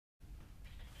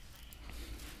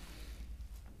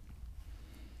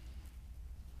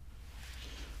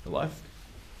for life.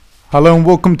 Hello and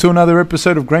welcome to another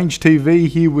episode of Grange TV,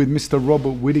 here with Mr.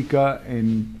 Robert Whittaker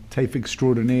and TAFE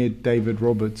extraordinaire David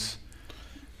Roberts.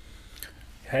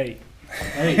 Hey.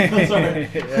 Hey, sorry.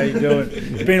 How you doing?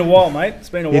 It's been a while, mate. It's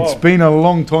been a while. It's been a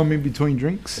long time in between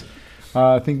drinks.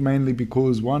 I think mainly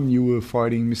because, one, you were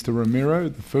fighting Mr. Romero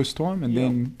the first time, and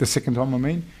then the second time,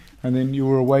 and then you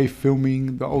were away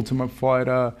filming The Ultimate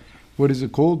Fighter. What is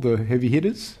it called? The Heavy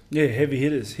Hitters? Yeah, Heavy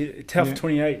Hitters. TUF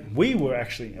 28. We were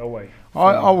actually away.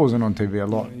 I wasn't on TV a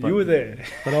lot. You were there.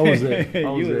 But I was there.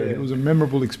 It was a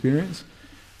memorable experience.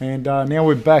 And now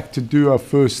we're back to do our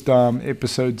first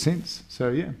episode since. So,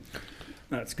 yeah.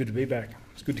 No, it's good to be back.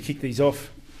 It's good to kick these off.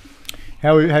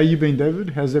 How you been,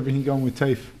 David? How's everything going with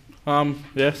TAFE?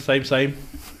 Yeah, same.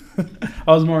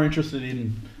 I was more interested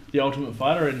in The Ultimate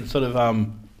Fighter and sort of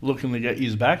looking to get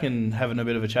you back and having a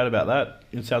bit of a chat about that.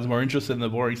 It sounds more interesting than the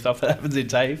boring stuff that happens in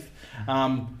TAFE.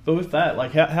 But with that,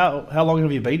 like, how long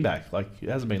have you been back? Like, it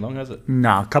hasn't been long, has it?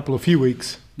 Nah, a few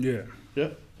weeks. Yeah. Yeah.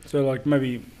 So, like,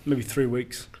 maybe 3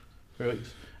 weeks. 3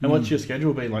 weeks. And what's your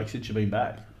schedule been like since you've been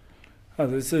back?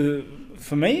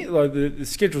 For me, like the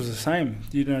schedule's the same.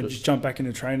 You know, just jump back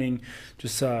into training,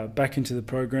 just back into the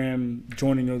program,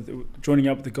 joining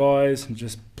up with the guys, and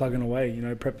just plugging away. You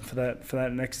know, prepping for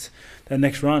that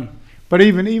next run. But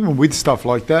even with stuff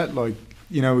like that, like,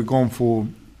 you know, we're gone for,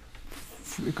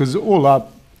 because all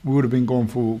up we would have been gone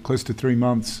for close to 3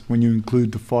 months when you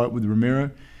include the fight with Romero,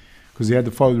 because he had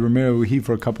the fight with Romero. We were here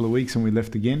for a couple of weeks and we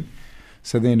left again.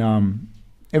 So then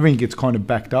everything gets kind of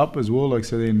backed up as well. Like,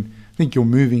 so then I think you're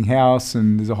moving house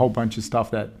and there's a whole bunch of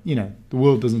stuff that, you know, the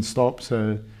world doesn't stop.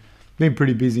 So been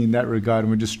pretty busy in that regard,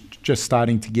 and we're just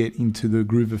starting to get into the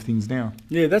groove of things now.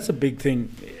 Yeah, that's a big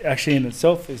thing actually in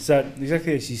itself, is that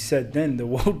exactly as you said then, the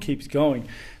world keeps going.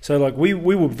 So like we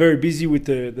were very busy with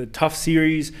the TUF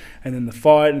series and then the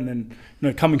fight, and then, you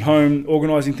know, coming home,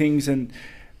 organising things, and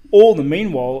all the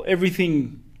meanwhile,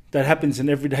 everything that happens in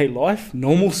everyday life,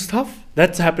 normal stuff,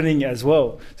 that's happening as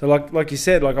well. So like you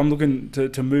said, like I'm looking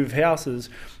to move houses,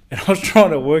 and I was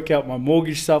trying to work out my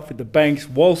mortgage stuff with the banks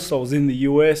whilst I was in the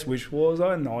US, which was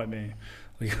a nightmare.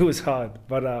 Like, it was hard.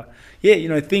 But yeah, you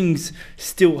know, things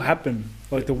still happen.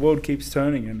 Like, the world keeps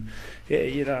turning, and yeah,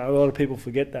 you know, a lot of people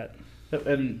forget that.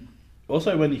 And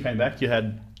also, when you came back, you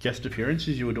had guest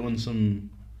appearances. You were doing some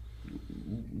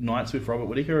nights with Robert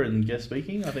Whittaker and guest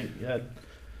speaking. I think you had.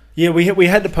 Yeah, we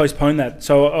had to postpone that.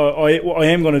 So I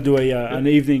am going to do an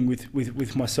evening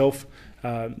with myself,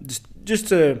 just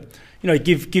to, you know,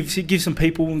 give some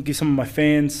people, give some of my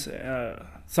fans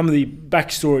some of the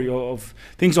backstory of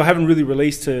things I haven't really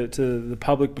released to the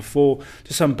public before.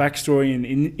 Just some backstory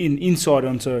and insight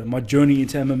onto my journey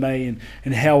into MMA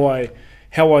and how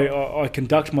I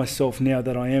conduct myself now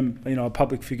that I am, you know, a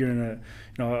public figure and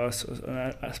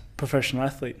a professional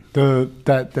athlete.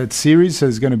 That series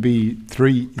is going to be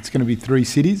three. It's going to be 3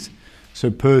 cities,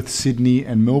 so Perth, Sydney,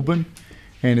 and Melbourne,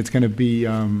 and it's going to be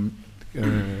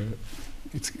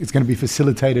it's going to be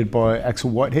facilitated by Axel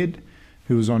Whitehead,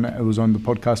 who was on the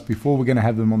podcast before. We're going to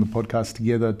have them on the podcast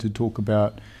together to talk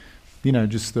about, you know,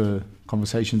 just the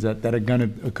conversations that are going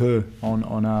to occur on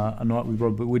a night with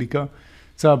Robert Whittaker.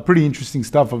 So pretty interesting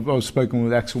stuff. I've spoken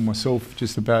with Axel myself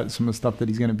just about some of the stuff that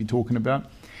he's going to be talking about,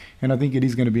 and I think it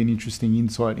is going to be an interesting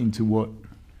insight into what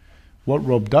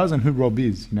Rob does and who Rob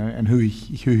is, you know, and who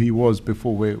he was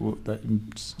before. That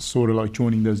sort of like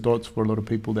joining those dots for a lot of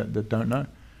people that don't know.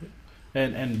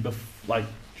 And like,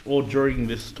 all during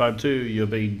this time too,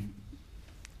 you've been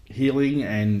healing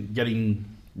and getting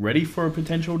ready for a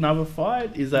potential another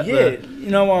fight. Is that you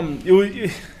know,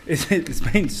 it's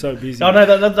been so busy. Oh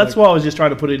no, that's why I was just trying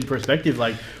to put it in perspective,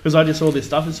 like, because I just saw this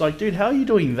stuff. It's like, dude, how are you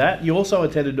doing that? You also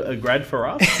attended a grad for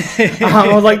us.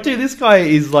 I was like, dude, this guy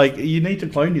is like, you need to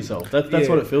clone yourself. That's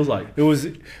what it feels like. It was,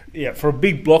 for a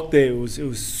big block there. It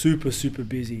was super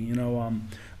busy. You know,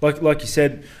 like you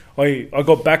said, I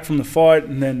got back from the fight,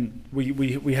 and then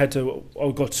we had to.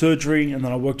 I got surgery, and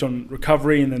then I worked on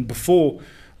recovery, and then before.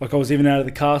 Like, I was even out of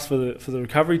the cast for the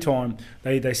recovery time.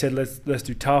 They said let's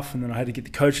do TUF, and then I had to get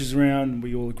the coaches around. And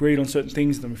we all agreed on certain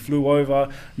things. And then we flew over,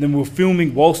 and then we were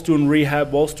filming whilst doing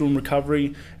rehab, whilst doing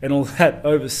recovery, and all that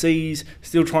overseas.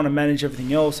 Still trying to manage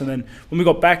everything else. And then when we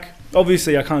got back,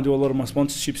 obviously I can't do a lot of my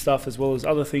sponsorship stuff as well as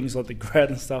other things like the grad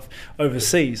and stuff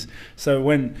overseas. So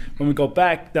when we got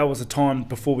back, that was the time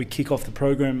before we kick off the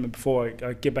program and before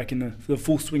I get back in the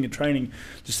full swing of training,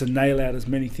 just to nail out as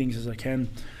many things as I can.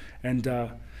 And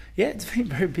Yeah, it's been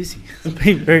very busy. It's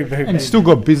been very, very And busy. still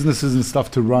got businesses and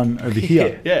stuff to run over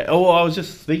here. Yeah, well, I was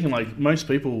just thinking, like, most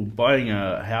people buying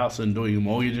a house and doing a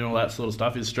mortgage and all that sort of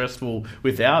stuff is stressful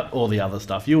without all the other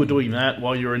stuff. You were doing that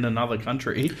while you were in another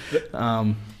country.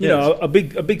 You know, a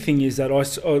big thing is that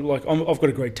I've got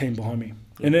a great team behind me,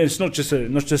 and it's not just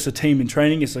a team in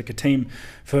training. It's like a team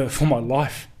for my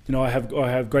life. You know, I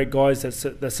have great guys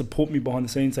that support me behind the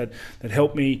scenes, that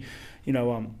help me. You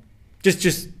know,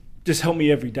 just help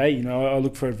me every day. You know, I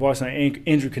look for advice. And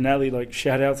Andrew Canali, like,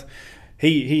 shout outs.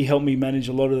 He helped me manage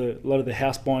a lot of the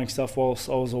house buying stuff whilst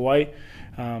I was away,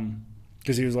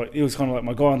 because he was kind of like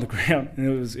my guy on the ground, and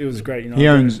it was great. You know, He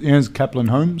owns Kaplan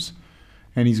Homes,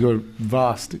 and he's got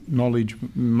vast knowledge,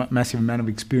 massive amount of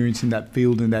experience in that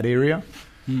field, in that area.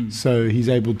 So he's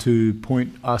able to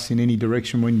point us in any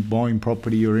direction when buying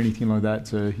property or anything like that.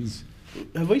 So he's.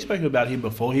 Have we spoken about him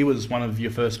before? He was one of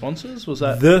your first sponsors, was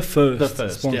that? The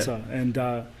first sponsor, yeah. and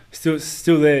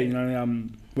still there. You know,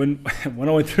 when I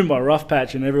went through my rough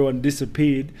patch and everyone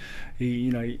disappeared,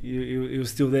 he was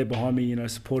still there behind me. You know,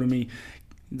 supporting me,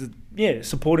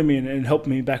 and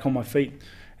helping me back on my feet,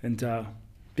 and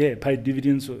paid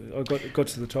dividends. I got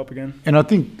to the top again. And I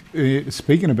think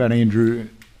speaking about Andrew,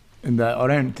 and that I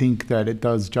don't think that it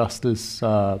does justice.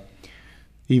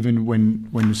 Even when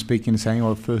you're speaking and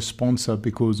saying, first sponsor,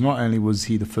 because not only was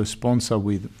he the first sponsor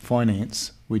with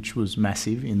finance, which was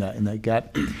massive in that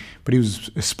gap, but he was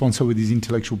a sponsor with his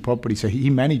intellectual property. So he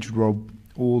managed Rob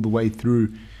all the way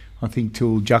through, I think,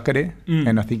 till Jacare,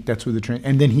 and I think that's where the trend.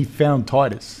 And then he found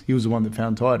Titus. He was the one that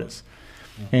found Titus.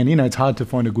 Yeah. And, you know, it's hard to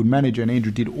find a good manager, and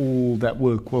Andrew did all that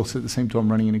work whilst at the same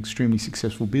time running an extremely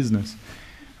successful business.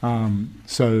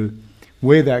 So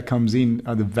where that comes in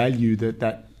are the value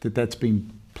that's been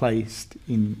placed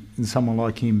in someone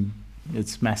like him.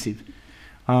 It's massive.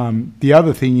 The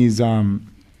other thing is, I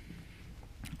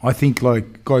think,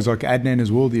 like guys like Adnan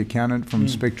as well, the accountant from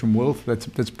Spectrum Wealth,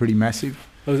 that's pretty massive.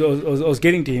 I was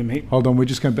getting to him. Hold on, we're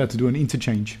just about to do an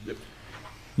interchange. Yep.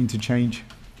 Interchange.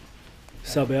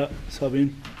 Sub out, sub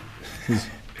in. There's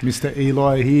Mr.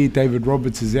 Eli here. David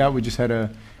Roberts is out. We just had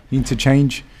a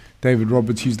interchange. David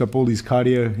Roberts used up all his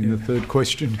cardio in the third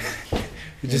question.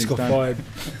 He just got fired.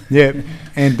 Yeah,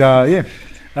 and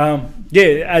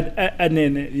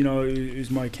Adnan, you know,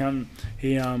 who's my accountant.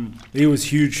 He was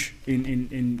huge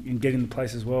in getting the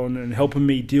place as well, and helping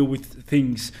me deal with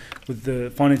things, with the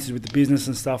finances, with the business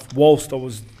and stuff, whilst I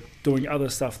was doing other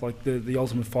stuff like the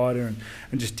Ultimate Fighter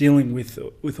and just dealing with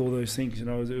all those things. You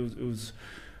know, it was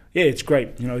it's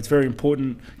great. You know, it's very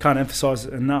important. Can't emphasize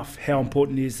enough how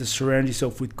important it is to surround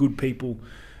yourself with good people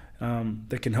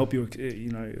that can help you,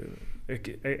 you know,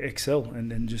 excel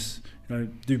and then just, you know,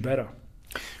 do better.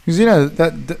 Because, you know,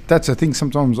 that's a thing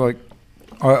sometimes. Like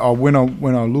I when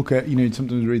I look at, you know,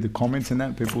 sometimes read the comments and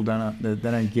that, people they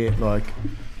don't get, like,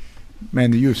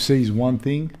 man, the UFC is one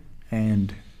thing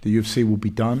and the UFC will be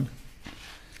done,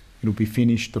 it'll be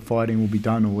finished, the fighting will be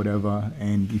done or whatever,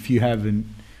 and if you haven't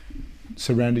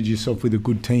surrounded yourself with a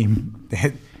good team,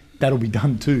 that'll be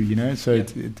done too, you know. So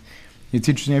it's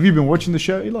interesting. Have you been watching the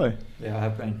show, Eli? Yeah, I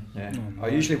have been. Yeah, I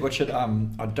usually watch it.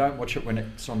 I don't watch it when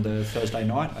it's on the Thursday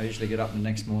night. I usually get up the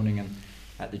next morning and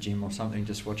at the gym or something,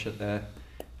 just watch it there.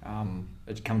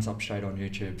 It comes up straight on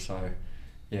YouTube. So,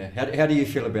 yeah. How do you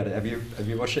feel about it? Have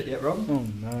you watched it yet, Rob? Oh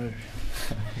no.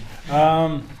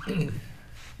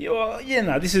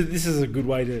 No. This is a good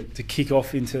way to kick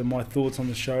off into my thoughts on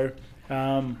the show.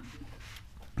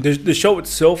 The show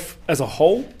itself as a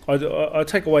whole, I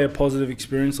take away a positive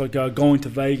experience, like going to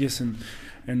Vegas and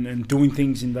doing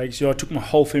things in Vegas. You know, I took my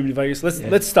whole family to Vegas.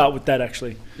 Let's start with that,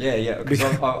 actually. Yeah, because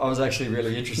I was actually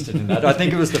really interested in that. I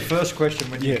think it was the first question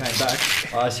when you came back.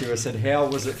 I asked you, I said, how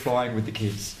was it flying with the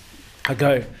kids? I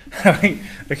go,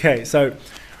 okay, so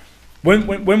when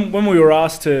we were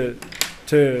asked to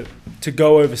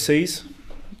go overseas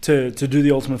to do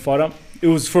the Ultimate Fighter, it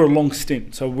was for a long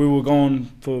stint. So we were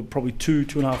gone for probably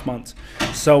 2.5 months.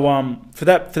 So for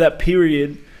that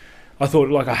period, I thought,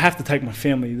 like, I have to take my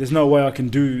family. There's no way I can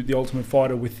do the Ultimate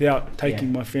Fighter without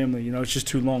taking my family. You know, it's just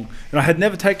too long. And I had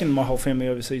never taken my whole family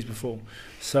overseas before.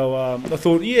 So I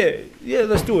thought,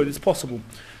 let's do it. It's possible.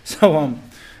 So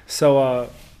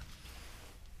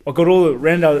I got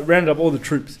rounded up all the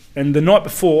troops. And the night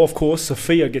before, of course,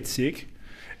 Sophia gets sick.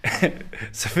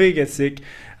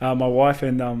 My wife,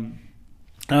 and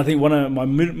I think one of my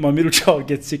middle child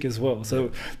gets sick as well.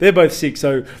 So they're both sick.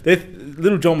 So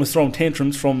little John was throwing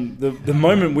tantrums from the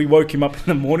moment we woke him up in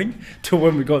the morning to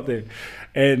when we got there.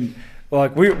 And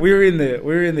like we were in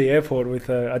the airport with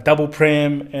a double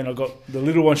pram, and I got the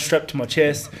little one strapped to my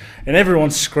chest, and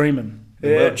everyone's screaming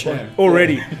World champ.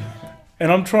 already.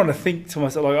 And I'm trying to think to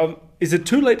myself, like, is it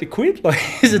too late to quit?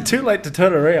 Like, is it too late to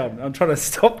turn around? I'm trying to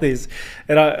stop this.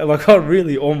 And I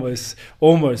really almost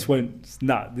went,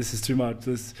 nah, this is too much.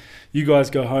 You guys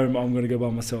go home, I'm going to go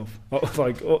by myself.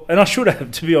 And I should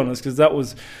have, to be honest, because that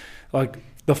was like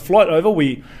the flight over.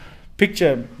 We're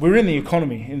in the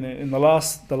economy in the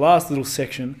last little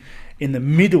section. In the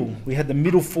middle, we had the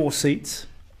middle 4 seats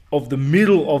of the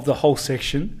middle of the whole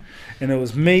section, and it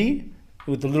was me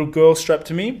with the little girl strapped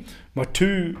to me, my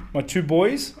two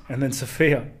boys, and then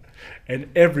Sophia, and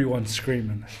everyone's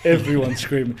screaming.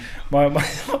 My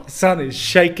son is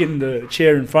shaking the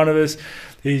chair in front of us.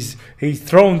 He's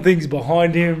throwing things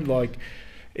behind him. Like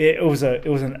it was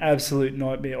an absolute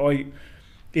nightmare.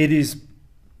 It is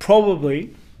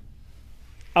probably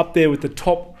up there with the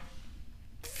top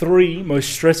 3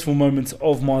 most stressful moments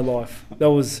of my life. It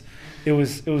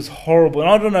was horrible. And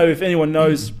I don't know if anyone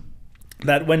knows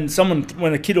that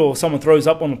when a kid or someone throws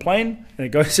up on a plane and it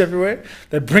goes everywhere,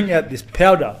 they bring out this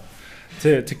powder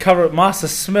to cover it, mask the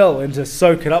smell, and to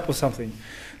soak it up or something.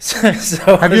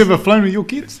 So have you ever flown with your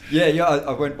kids? Yeah,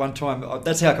 I went one time.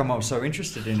 That's how come I was so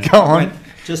interested in it. Go on. I went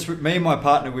just with me and my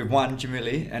partner with one,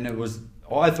 Jamili, and I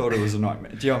thought it was a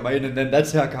nightmare. Do you know what I mean? And then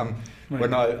that's how come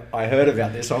when I heard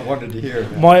about this, I wanted to hear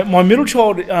about it. My middle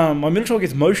child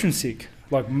gets motion sick,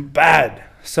 like bad.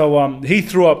 So he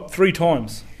threw up 3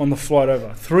 times on the flight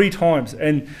over, 3 times,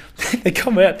 and they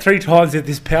come out 3 times with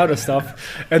this powder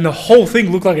stuff, and the whole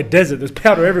thing looked like a desert. There's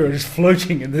powder everywhere, just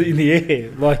floating in the air.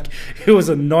 Like it was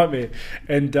a nightmare.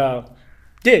 And for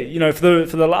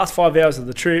the last 5 hours of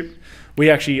the trip, I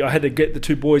had to get the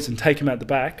 2 boys and take them out the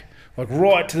back, like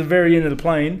right to the very end of the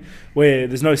plane where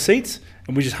there's no seats.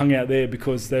 And we just hung out there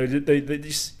because they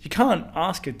just, you can't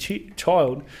ask a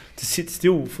child to sit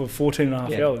still for 14 and a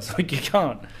half hours. Like you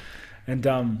can't. And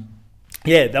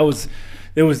it was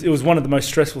one of the most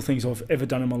stressful things I've ever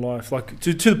done in my life. Like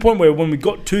to the point where when we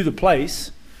got to the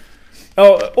place,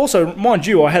 also mind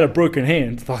you, I had a broken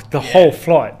hand like the whole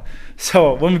flight.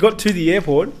 So when we got to the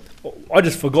airport, I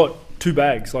just forgot 2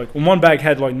 bags. Like one bag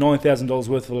had like $9,000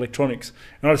 worth of electronics,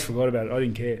 and I just forgot about it. I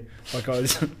didn't care. Like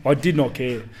I did not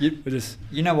care.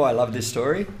 You know why I love this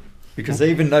story? Because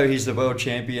even though he's the world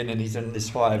champion and he's in this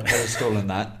high pedestal and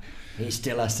that, he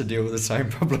still has to deal with the same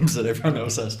problems that everyone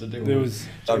else has to deal with.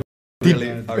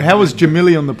 How was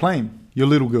Jamili on the plane? Your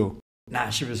little girl?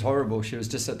 Nah, she was horrible. She was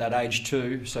just at that age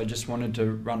too, so just wanted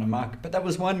to run amok. But that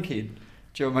was one kid.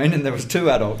 Do you know what I mean? And there was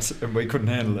 2 adults, and we couldn't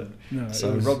handle it. No,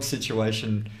 so Rob's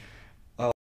situation.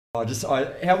 How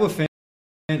were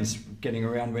fans getting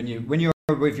around when you're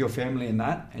with your family and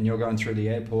that, and you're going through the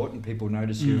airport and people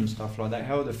notice you and stuff like that?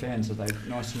 How are the fans? Are they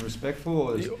nice and respectful,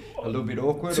 or is it a little bit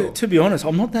awkward? To be honest,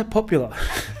 I'm not that popular.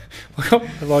 I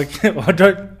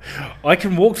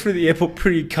can walk through the airport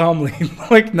pretty calmly.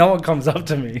 Like no one comes up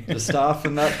to me. The staff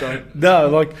and that don't. No,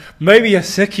 like maybe a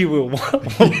Seki will.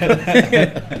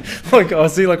 Like I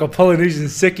see like a Polynesian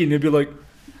Seki and he'll be like,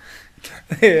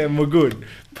 yeah, and we're good.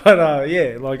 But I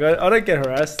don't get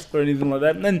harassed or anything like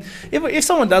that. And then if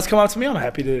someone does come up to me, I'm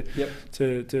happy to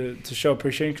show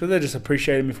appreciation because they just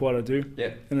appreciate me for what I do.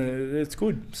 Yeah, and it's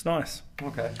good. It's nice.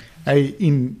 Okay. Hey,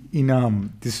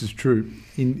 in this is true.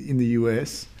 In the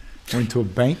US, I went to a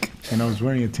bank and I was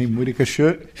wearing a Team Whittaker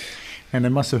shirt, and they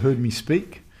must have heard me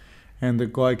speak. And the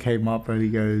guy came up and he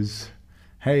goes,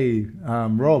 "Hey,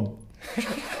 Rob."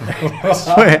 I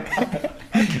swear.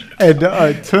 And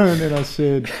I turned and I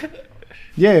said,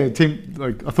 "Yeah, Tim."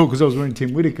 Like I thought because I was wearing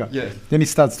Team Whittaker. Yeah. Then he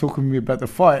starts talking to me about the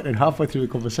fight, and halfway through the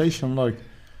conversation, I'm like,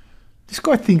 "This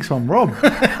guy thinks I'm Rob."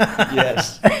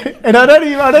 Yes. And I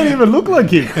don't even look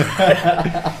like him.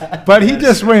 But he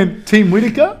just went Team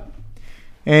Whittaker,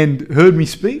 and heard me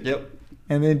speak. Yep.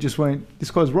 And then just went, "This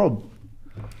guy's Rob,"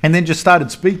 and then just started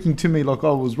speaking to me like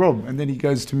I was Rob. And then he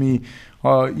goes to me,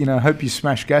 "Hope you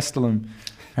smash Gastelum."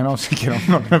 And I was thinking,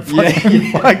 I'm not going to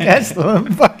fucking fight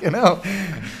Gastelum. Fucking hell.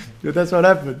 But that's what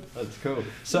happened. That's cool.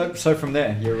 So from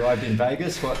there, you arrived in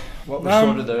Vegas. What was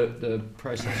sort of the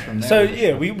process from there? So,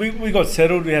 yeah, we got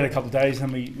settled. We had a couple of days,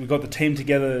 and we got the team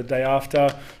together the day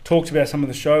after, talked about some of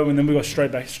the show, and then we got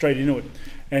straight into it.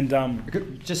 And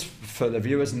just for the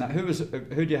viewers and that,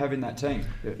 who do you have in that team?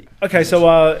 Okay, so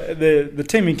the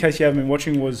team, in case you haven't been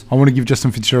watching, was... I want to give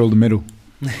Justin Fitzgerald a medal.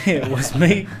 It was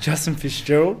me, Justin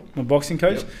Fitzgerald, my boxing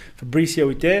coach, Fabricio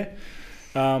Whittaker.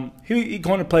 He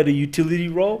kind of played a utility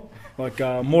role, like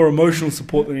more emotional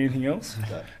support than anything else.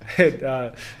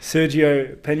 Okay.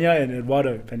 Sergio Pena and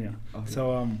Eduardo Pena. Oh, yeah.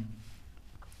 So,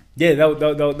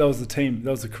 that was the team. That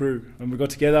was the crew. And we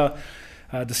got together,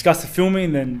 discussed the filming,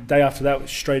 and then day after that,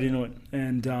 straight into it.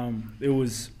 And it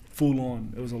was full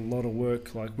on. It was a lot of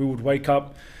work. Like, we would wake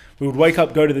up,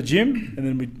 go to the gym, and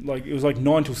then it was like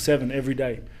 9 till 7 every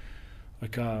day.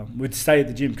 we'd stay at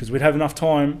the gym because we'd have enough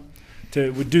time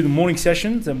we'd do the morning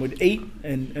sessions and we'd eat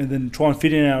and then try and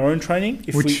fit in our own training.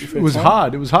 Which was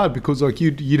hard. It was hard because like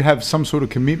you'd have some sort of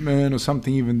commitment or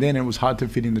something even then. It was hard to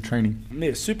fit in the training.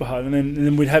 Yeah, super hard. And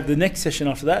then we'd have the next session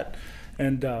after that.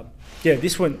 And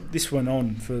this went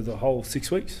on for the whole 6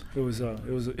 weeks. It was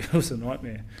a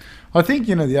nightmare. I think,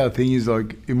 the other thing is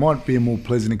like it might be a more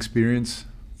pleasant experience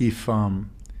if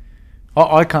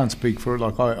I can't speak for it.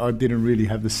 Like I didn't really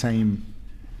have the same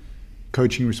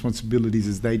coaching responsibilities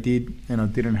as they did, and I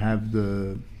didn't have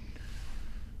the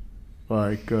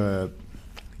but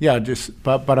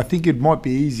I think it might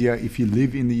be easier if you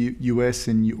live in the US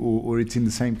and or it's in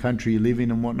the same country you live in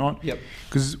and whatnot. Yep.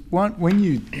 Because when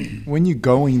you're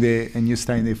going there and you're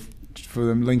staying there for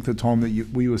the length of time that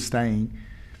we were staying,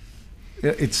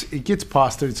 it gets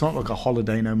past it. It's not like a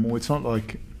holiday no more. It's not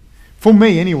like, for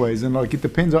me anyways, and like it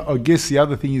depends. I guess the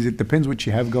other thing is it depends what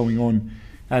you have going on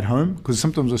at home, because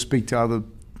sometimes I speak to other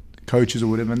coaches or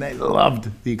whatever and they loved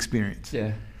the experience.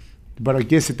 Yeah. But I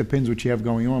guess it depends what you have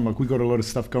going on. Like we got a lot of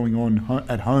stuff going on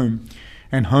at home,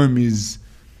 and home is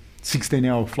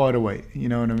 16-hour flight away. You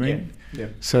know what I mean? Yeah.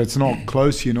 So it's not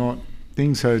close. You're not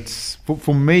thing. So it's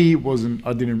for me. It wasn't.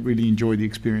 I didn't really enjoy the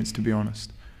experience, to be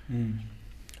honest. Mm.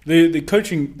 The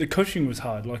coaching was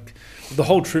hard. Like the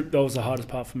whole trip, that was the hardest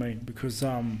part for me because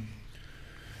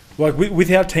like with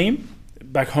our team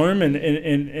back home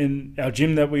and our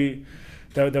gym that we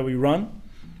run,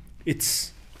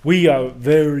 we are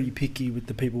very picky with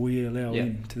the people we allow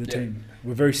into the team.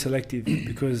 We're very selective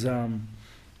because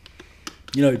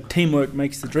teamwork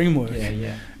makes the dream work.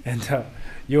 Yeah. And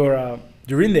you're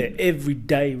in there every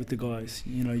day with the guys.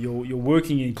 You're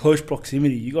working in close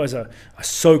proximity. You guys are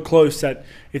so close that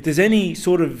if there's any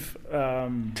sort of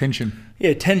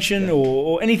tension,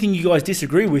 or anything you guys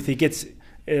disagree with, it gets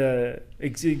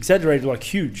exaggerated like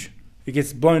huge. It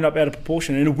gets blown up out of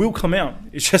proportion, and it will come out.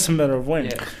 It's just a matter of when.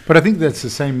 Yeah. But I think that's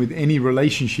the same with any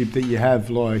relationship that you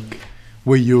have, like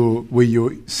where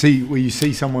you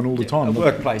see someone all the time. A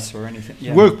workplace or anything.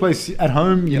 Yeah. Workplace, at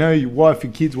home, your wife,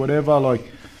 your kids, whatever. Like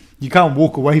you can't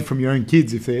walk away from your own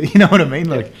kids if they're, you know what I mean.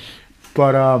 Like,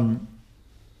 but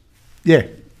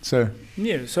So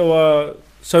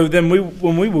then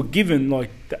when we were given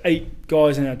like the 8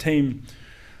 guys in our team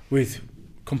with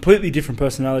completely different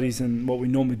personalities than what we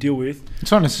normally deal with.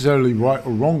 It's not necessarily right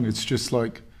or wrong. It's just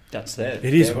like that's there.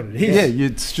 It is what it is. Yeah,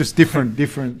 it's just different.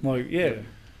 Like it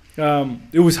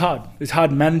was hard. It's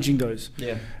hard managing those.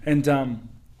 Yeah. And a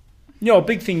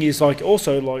big thing is like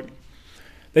also like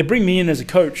they bring me in as a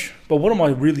coach, but what am I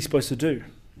really supposed to do?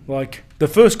 Like the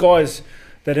first guys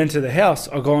that enter the house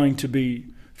are going to be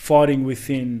fighting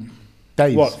within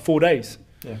days. 4 days?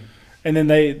 Yeah. And then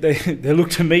they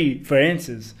look to me for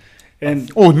answers.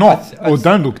 And or not, or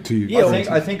don't look to you. Yeah,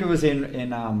 I think it was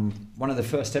in one of the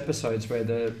first episodes where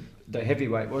the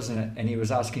heavyweight, wasn't it? And he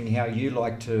was asking how you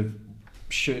like to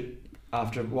shoot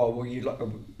after. Well, do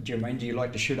you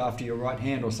like to shoot after your right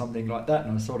hand or something like that?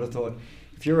 And I sort of thought,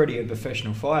 if you're already a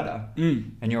professional fighter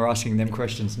and you're asking them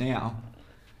questions now,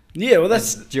 do you know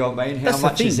what I mean? How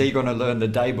much is he going to learn the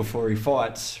day before he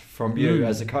fights from you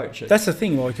as a coach? That's the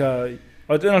thing. Like, I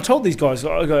told these guys,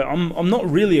 I go, I'm not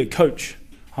really a coach.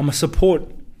 I'm a support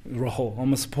role.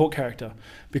 I'm a support character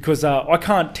because I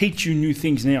can't teach you new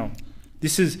things now.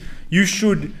 You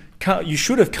should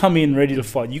have come in ready to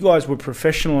fight. You guys were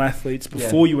professional athletes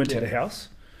before you went to the house,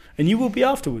 and you will be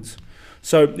afterwards.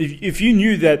 So if you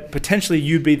knew that potentially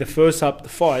you'd be the first up to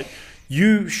fight,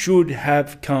 you should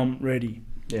have come ready.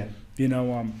 Yeah.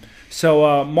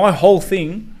 So my whole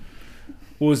thing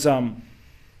was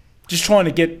just trying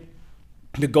to get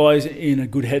the guys in a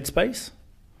good headspace,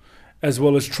 as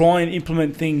well as try and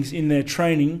implement things in their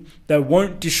training that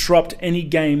won't disrupt any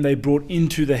game they brought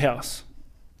into the house.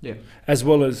 Yeah. As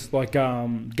well as like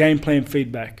game plan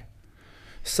feedback.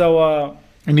 So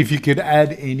and if you could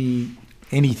add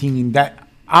anything in that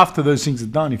after those things are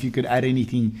done, if you could add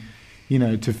anything,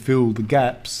 to fill the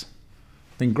gaps,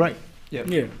 then great. Yep.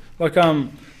 Yeah. Like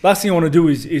last thing I want to do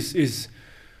is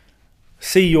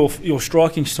see your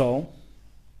striking style,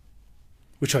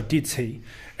 which I did see,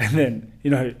 and then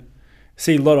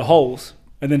see a lot of holes,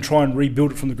 and then try and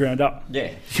rebuild it from the ground up.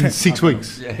 Yeah. In 6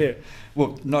 weeks. Yeah.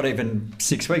 Well, not even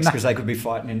 6 weeks because they could be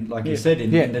fighting in, like you said,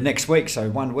 in the next week,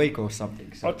 so 1 week or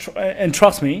something. So. And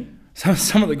trust me,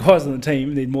 some of the guys on the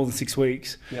team need more than 6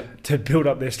 weeks to build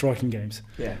up their striking games.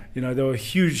 Yeah. There were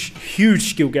huge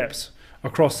skill gaps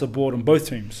across the board on both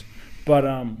teams, but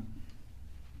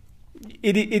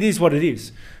it is what it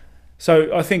is.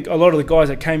 So I think a lot of the guys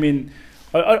that came in,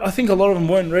 I think a lot of them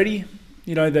weren't ready.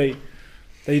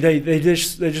 They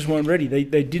just weren't ready.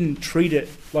 They didn't treat it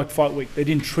like fight week. They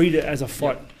didn't treat it as a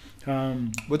fight.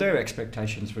 Well, their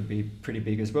expectations would be pretty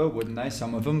big as well, wouldn't they?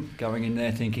 Some of them going in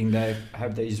there thinking they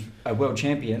have a world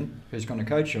champion who's going to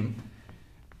coach them.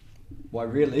 Why,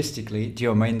 realistically, do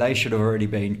you mean they should have already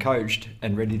been coached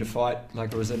and ready to fight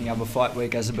like it was any other fight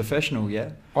week as a professional?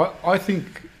 Yeah. I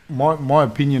think my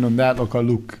opinion on that, like I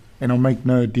look and I make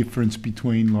no difference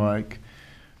between like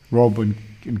Rob and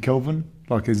Kelvin.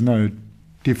 Like there's no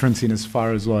difference in as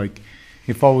far as like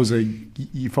if I was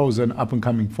an up and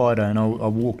coming fighter and I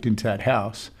walked into that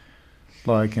house,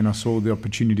 like, and I saw the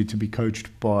opportunity to be coached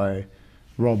by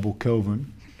Rob or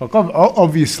Kelvin. Like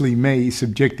obviously, me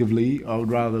subjectively, I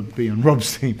would rather be on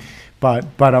Rob's team, but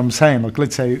I'm saying, like,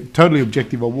 let's say totally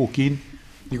objective. I walk in,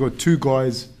 you got two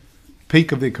guys,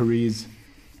 peak of their careers,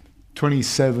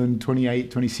 27,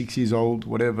 28, 26 years old,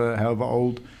 whatever, however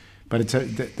old, but it's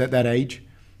at that age.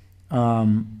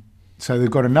 So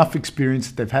they've got enough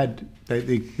experience. They've had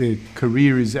their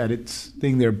career is at its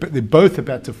thing. They're both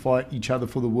about to fight each other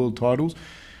for the world titles.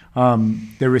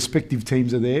 Their respective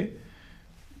teams are there.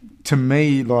 To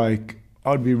me, like,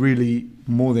 I'd be really,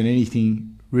 more than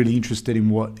anything, really interested in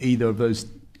what either of those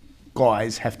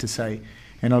guys have to say.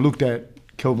 And I looked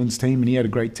at Kelvin's team, and he had a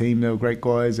great team. They were great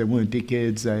guys. They weren't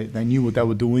dickheads. They knew what they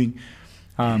were doing.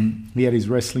 He had his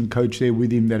wrestling coach there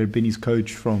with him that had been his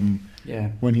coach from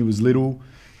when he was little.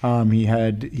 He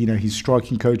had, his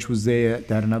striking coach was there.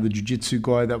 They had another jiu-jitsu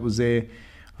guy that was there.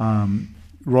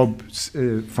 Rob,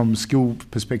 from skill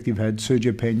perspective, had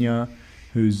Sergio Pena,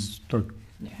 who's like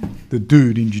the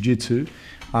dude in jiu-jitsu.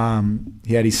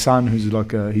 He had his son, who's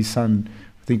like his son,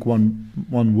 I think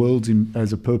won worlds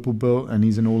as a purple belt, and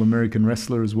he's an all-American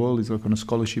wrestler as well. He's like on a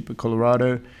scholarship at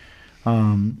Colorado.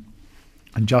 And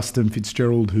Justin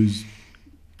Fitzgerald, who's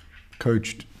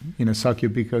coached Sakio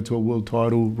Biko to a world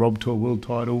title, Rob to a world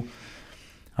title,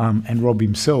 and Rob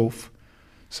himself.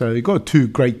 So you got two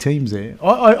great teams there.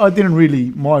 I didn't really,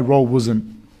 my role wasn't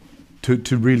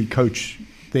to really coach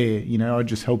there. I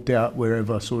just helped out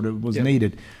wherever sort of was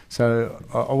needed. So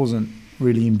I wasn't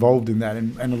really involved in that,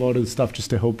 and a lot of the stuff just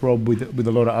to help Rob with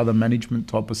a lot of other management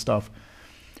type of stuff.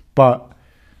 But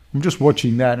I'm just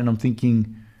watching that and I'm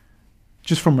thinking,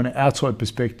 just from an outside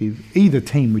perspective, either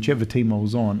team, whichever team I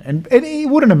was on, and it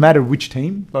wouldn't have mattered which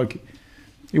team, like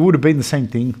it would have been the same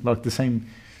thing, like the same.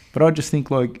 But I just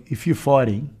think, like, if you're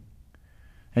fighting,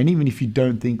 and even if you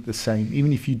don't think the same,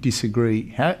 even if you disagree,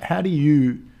 how do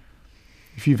you,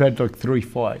 if you've had like 3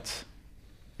 fights,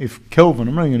 if Kelvin,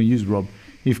 I'm not going to use Rob,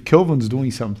 if Kelvin's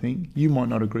doing something, you might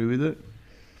not agree with it,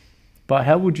 but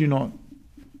how would you not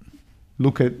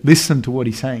listen to what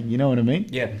he's saying? You know what I mean?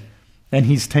 Yeah. And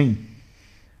his team.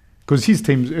 Because his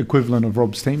team's equivalent of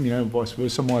Rob's team, vice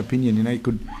versa. My opinion, it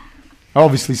could,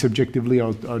 obviously subjectively,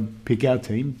 I'd pick our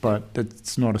team, but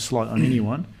that's not a slight on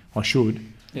anyone. I should.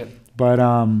 Yeah. But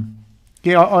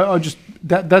I just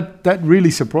that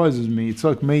really surprises me. It's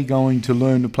like me going to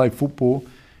learn to play football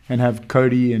and have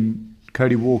Cody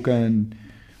Walker and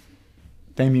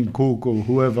Damien Cook or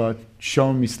whoever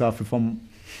showing me stuff if I'm,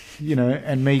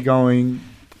 and me going,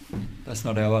 that's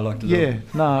not how I like to do it.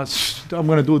 I'm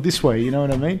going to do it this way. You know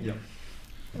what I mean?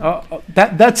 Yeah.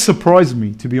 That surprised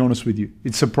me, to be honest with you.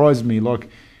 It surprised me. Like,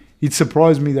 it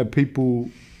surprised me that people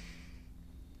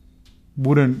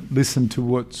wouldn't listen to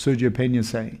what Sergio Pena's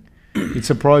saying. It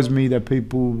surprised me that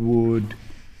people would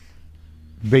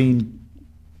be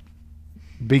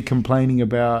complaining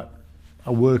about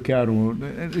a workout, or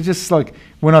it's just like,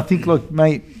 when I think, like,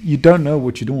 mate, you don't know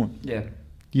what you're doing. Yeah.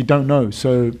 You don't know.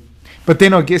 So, but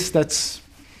then I guess that's,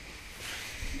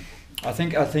 I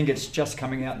think it's just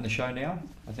coming out in the show now.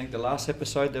 I think the last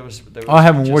episode there was I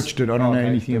haven't watched it. I don't know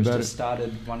anything about it.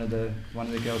 Started one of the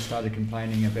girls started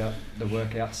complaining about the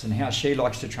workouts and how she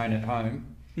likes to train at home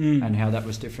and how that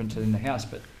was different to in the house.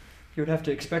 But you would have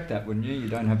to expect that, wouldn't you? You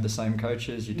don't have the same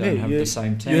coaches. You don't have the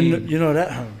same team. You're not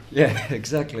at home. Yeah,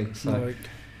 exactly. So, like,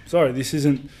 sorry, this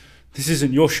isn't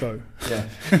your show. Yeah,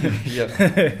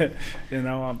 yeah.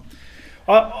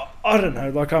 I don't know.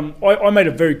 Like, I made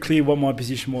it very clear what my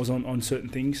position was on certain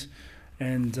things,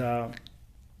 and a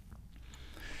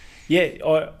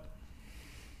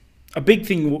big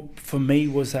thing for me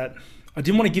was that I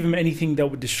didn't want to give them anything that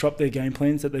would disrupt their game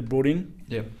plans that they brought in.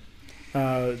 Yeah.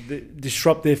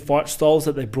 Disrupt their fight styles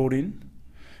that they brought in,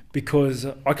 because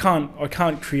I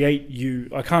can't create you.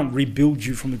 I can't rebuild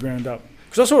you from the ground up.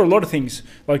 Because I saw a lot of things.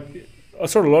 I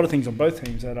saw a lot of things on both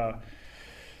teams that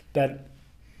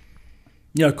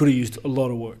could have used a lot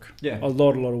of work. Yeah. A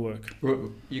lot of work.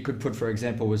 You could put, for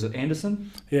example, was it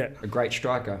Anderson? Yeah. A great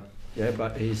striker. Yeah,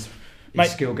 but his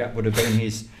skill gap would have been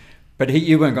his But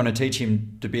you weren't going to teach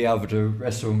him to be able to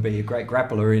wrestle and be a great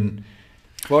grappler in.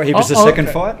 Well, he was the second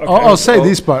fight. Okay. I'll say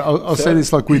this, but I'll say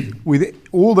this like with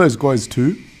all those guys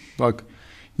too. Like,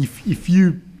 if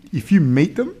you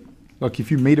meet them, like if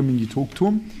you meet them and you talk to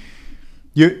them,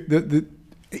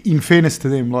 in fairness to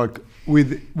them, like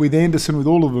with Anderson, with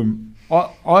all of them,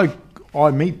 I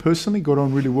me personally got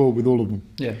on really well with all of them.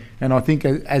 Yeah. And I think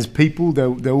as people,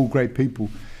 they're all great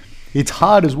people. It's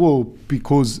hard as well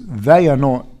because they are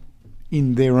not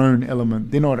in their own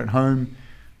element. They're not at home.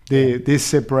 They're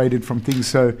separated from things.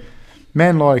 So,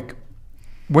 man, like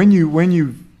when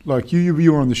you like you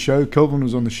were on the show, Kelvin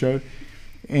was on the show,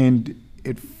 and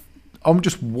I'm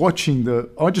just watching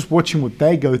what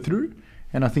they go through,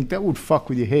 and I think that would fuck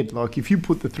with your head. Like if you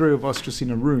put the three of us just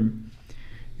in a room,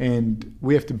 and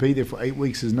we have to be there for 8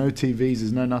 weeks. There's no TVs.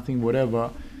 There's no nothing. Whatever.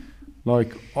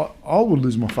 Like I would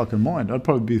lose my fucking mind. I'd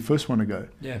probably be the first one to go.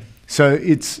 Yeah. So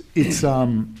it's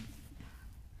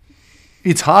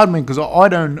hard, man, because I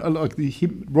don't like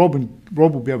Rob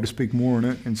will be able to speak more on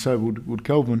it, and so would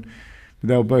Kelvin.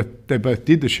 They both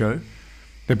did the show.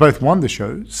 They both won the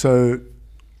show. So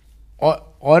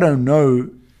I don't know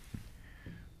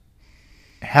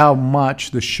how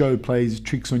much the show plays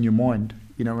tricks on your mind.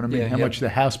 You know what I mean? How much the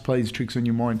house plays tricks on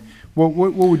your mind. What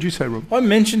would you say, Rob? I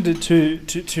mentioned it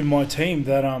to my team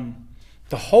that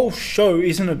the whole show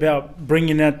isn't about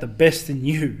bringing out the best in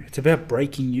you. It's about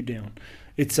breaking you down.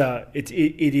 It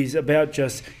is about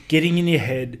just getting in your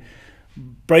head,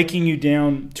 breaking you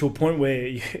down to a point where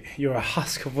you're a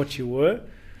husk of what you were,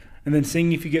 and then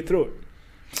seeing if you get through it.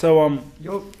 So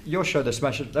your show, The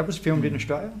Smash, that was filmed in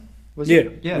Australia, was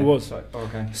it? Yeah, it was. So,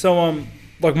 okay. So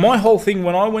like my whole thing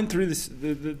when I went through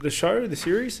the show, the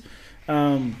series,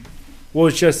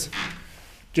 was just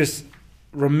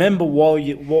remember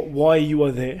why you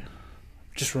are there.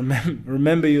 Just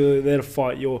remember you're there to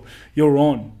fight. You're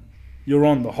on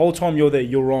the whole time you're there.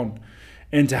 You're on,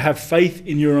 and to have faith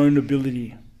in your own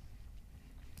ability.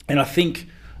 And I think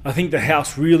the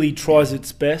house really tries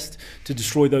its best to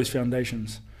destroy those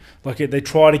foundations. Like they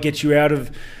try to get you out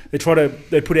of. They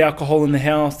put alcohol in the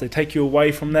house. They take you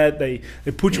away from that. They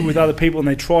put you with other people, and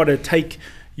they try to take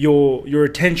your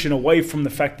attention away from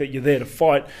the fact that you're there to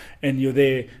fight and you're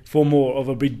there for more of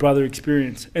a big brother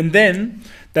experience. And then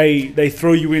they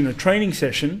throw you in a training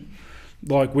session,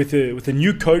 like with a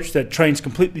new coach that trains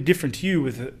completely different to you,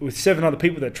 with 7 other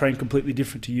people that train completely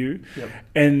different to you,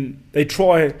 and they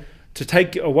try to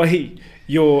take away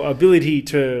your ability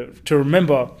to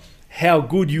remember how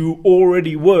good you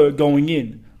already were going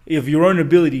in, of your own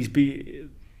abilities,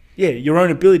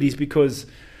 because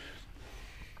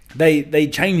they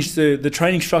change the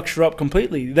training structure up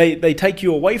completely. They take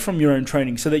you away from your own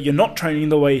training so that you're not training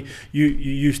the way you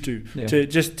used to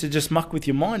just muck with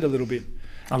your mind a little bit.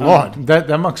 A lot.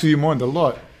 That mucks with your mind a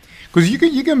lot. Because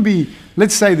you can be,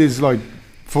 let's say there's like,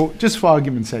 for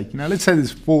argument's sake, let's say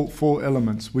there's four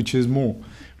elements, which is more.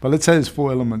 But let's say there's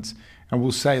 4 elements. And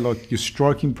we'll say like your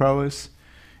striking prowess,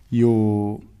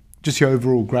 your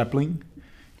overall grappling,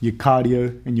 your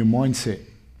cardio, and your mindset,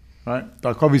 right?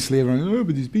 Like obviously everyone,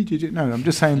 but this BJJ. No, I'm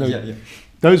just saying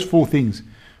those 4 things,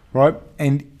 right?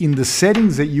 And in the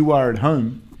settings that you are at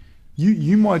home,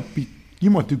 you might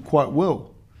do quite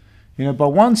well, But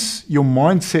once your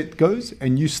mindset goes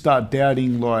and you start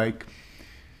doubting, like,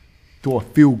 do I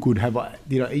feel good?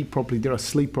 Did I eat properly? Did I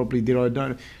sleep properly? Did I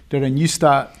don't? And you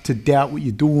start to doubt what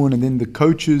you're doing, and then the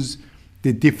coaches,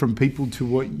 they're different people to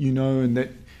what you know, and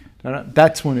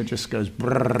that's when it just goes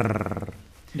brrrr.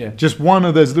 Yeah. Just one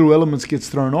of those little elements gets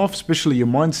thrown off, especially your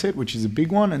mindset, which is a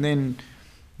big one, and then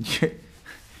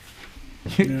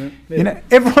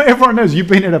everyone knows you've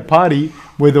been at a party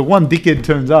where the one dickhead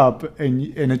turns up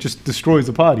and it just destroys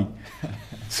the party.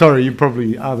 Sorry, you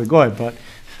probably are the guy, but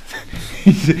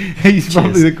he's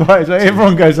probably the guy. So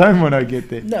everyone goes home when I get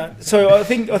there. No, so I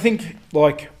think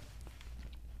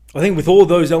with all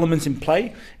those elements in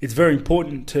play, it's very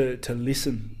important to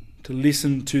listen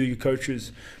to your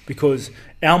coaches, because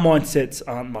our mindsets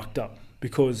aren't mucked up,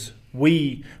 because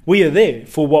we are there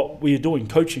for what we are doing,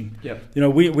 coaching. Yeah.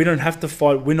 We don't have to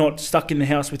fight. We're not stuck in the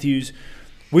house with yous.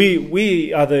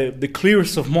 We are the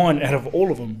clearest of mind out of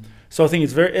all of them. So I think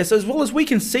it's as well as we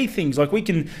can see things, like we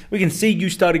can see you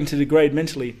starting to degrade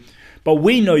mentally, but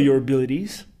we know your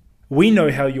abilities. We know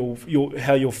how you'll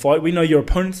fight. We know your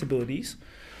opponent's abilities.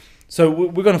 So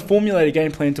we're going to formulate a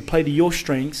game plan to play to your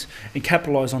strengths and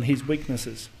capitalize on his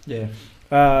weaknesses. Yeah.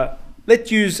 Let's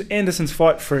use Anderson's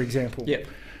fight, for example. Yeah.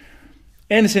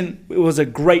 Anderson was a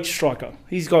great striker.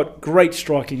 He's got great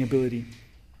striking ability.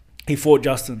 He fought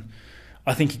Justin.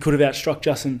 I think he could have outstruck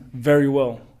Justin very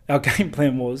well. Our game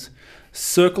plan was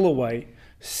circle away,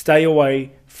 stay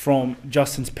away from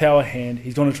Justin's power hand.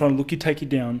 He's going to try and look you, take you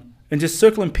down, and just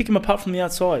circle and pick him apart from the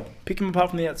outside. Pick him apart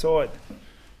from the outside.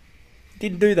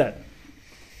 Didn't do that.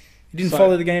 He didn't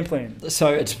follow the game plan.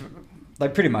 So they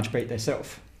pretty much beat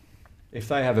themselves. If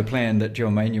they have a plan that, do you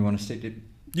know what I mean, you want to stick it,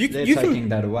 they're taking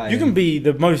that away. You can be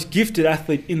the most gifted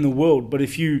athlete in the world, but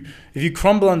if you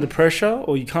crumble under pressure,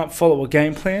 or you can't follow a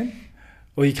game plan,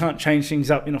 or you can't change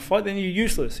things up in a fight, then you're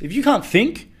useless. If you can't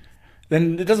think,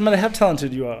 then it doesn't matter how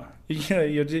talented you are.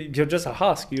 You're just a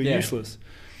husk. You're useless.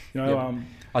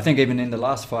 I think even in the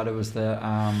last fight, it was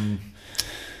the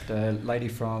lady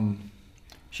from.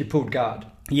 She pulled guard.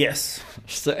 Yes.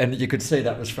 So, and you could see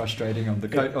that was frustrating on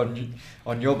the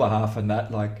on your behalf, and that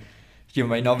you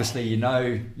mean obviously you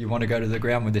want to go to the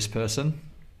ground with this person,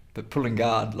 but pulling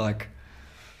guard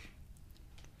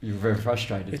you're very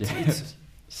frustrated.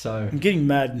 So I'm getting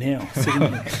mad now.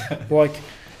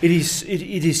 It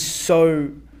is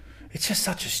so. It's just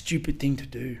such a stupid thing to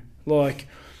do.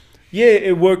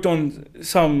 It worked on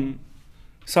some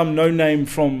no name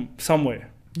from somewhere.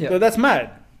 Yeah, so that's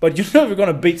mad. But you're never going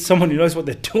to beat someone who knows what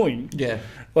they're doing. Yeah.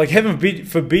 Heaven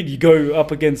forbid you go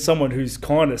up against someone who's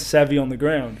kind of savvy on the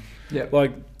ground. Yeah.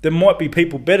 There might be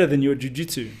people better than you at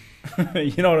jiu-jitsu.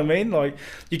 You know what I mean?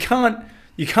 You can't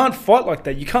fight like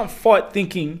that. You can't fight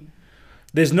thinking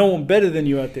there's no one better than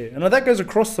you out there. And that goes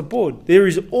across the board. There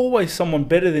is always someone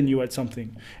better than you at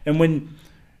something. And when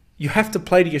you have to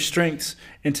play to your strengths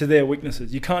and to their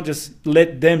weaknesses, you can't just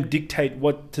let them dictate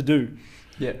what to do.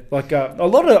 Yeah, a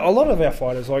lot of our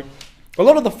fighters, a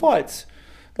lot of the fights,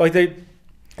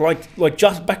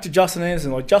 just back to Justin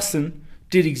Anderson. Justin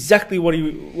did exactly what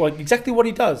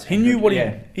he does. He knew what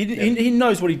he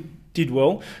knows what he did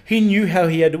well. He knew how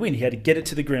he had to win. He had to get it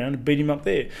to the ground and beat him up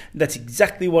there. And that's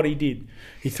exactly what he did.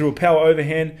 He threw a power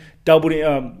overhand, doubled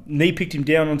him, knee picked him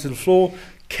down onto the floor,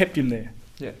 kept him there.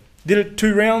 Yeah, did it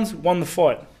 2 rounds, won the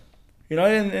fight.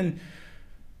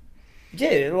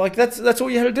 That's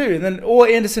all you had to do. And then all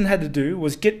Anderson had to do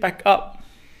was get back up.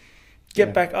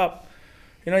 Back up.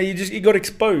 He got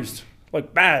exposed.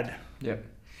 Bad. Yeah.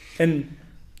 And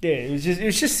it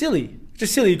was just silly.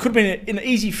 Just silly. It could have been an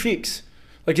easy fix.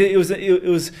 It was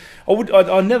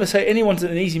I'd never say anyone's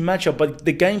an easy matchup, but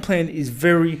the game plan is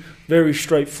very, very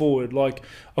straightforward.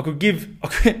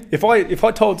 If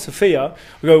I told Sophia,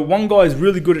 I go, one guy is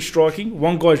really good at striking,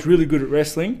 one guy's really good at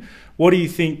wrestling. What do you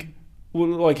think?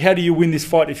 How do you win this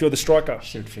fight if you're the striker?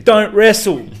 Don't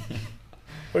wrestle.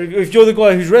 If you're the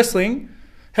guy who's wrestling,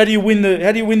 how do you win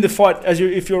the fight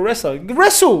if you're a wrestler?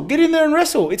 Wrestle. Get in there and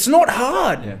wrestle. It's not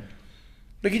hard. Yeah.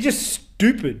 You're just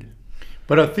stupid.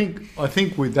 But I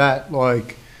think with that,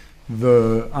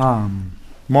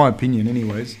 my opinion,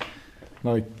 anyways,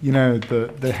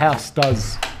 the house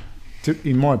does.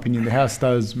 In my opinion, the house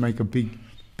does make a big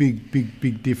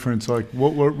difference.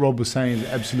 What Rob was saying is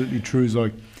absolutely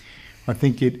true. I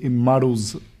think it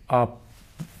muddles up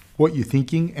what you're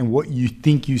thinking and what you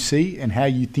think you see and how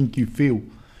you think you feel.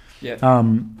 Yeah.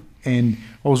 And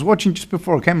I was watching, just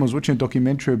before I came, I was watching a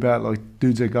documentary about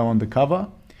dudes that go undercover,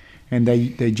 and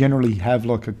they generally have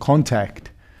a contact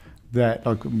that,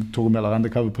 I'm talking about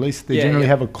undercover police, they generally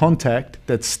have a contact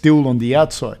that's still on the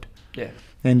outside. Yeah.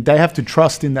 And they have to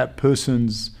trust in that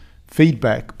person's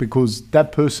feedback because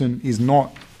that person is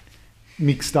not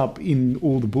mixed up in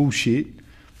all the bullshit.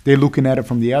 They're looking at it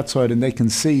from the outside and they can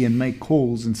see and make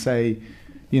calls and say,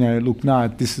 look, nah,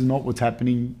 this is not what's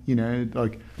happening.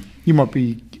 You might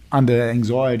be under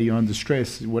anxiety or under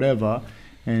stress, whatever,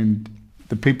 and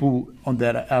the people on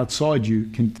that outside you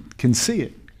can see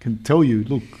it, can tell you,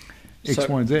 look, X,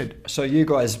 Y, and Z. So you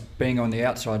guys being on the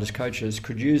outside as coaches,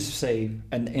 could you see,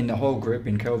 and in the whole group,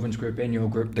 in Kelvin's group, in your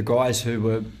group, the guys who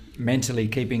were mentally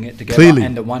keeping it together clearly,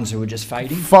 and the ones who were just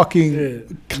fading?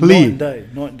 Fucking clear. Night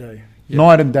and day. Yep.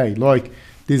 Night and day.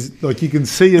 There's you can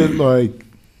see it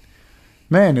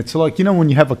man, it's when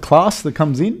you have a class that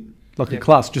comes in, a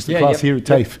class, just a class here at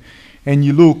TAFE, and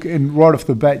you look and right off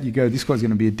the bat you go, this guy's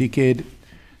going to be a dickhead,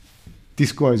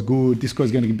 this guy's good, this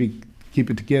guy's going to keep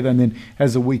it together, and then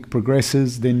as the week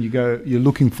progresses, then you're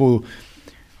looking for,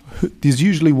 there's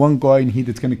usually one guy in here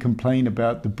that's going to complain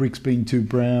about the bricks being too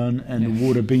brown and the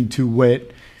water being too wet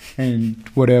and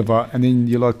whatever, and then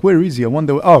you're like, where is he? I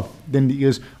wonder. Then he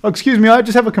goes, excuse me, I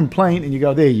just have a complaint, and you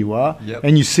go, there you are,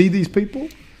 and you see these people,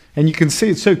 and you can see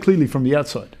it so clearly from the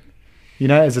outside,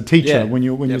 as a teacher when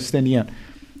you're standing out.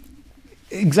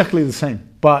 Exactly the same,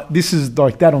 but this is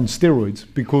like that on steroids,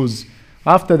 because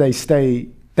after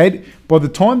by the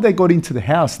time they got into the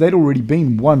house, they'd already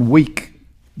been 1 week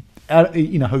out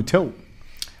in a hotel.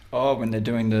 Oh, when they're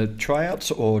doing the tryouts,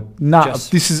 or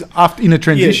this is after in a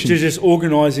transition. Yeah, just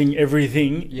organising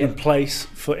everything in place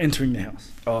for entering the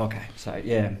house. Oh, okay. So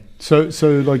yeah. So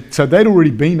they'd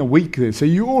already been a week there. So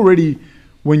you already,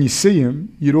 when you see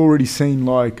them, you'd already seen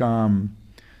like, they'd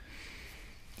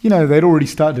already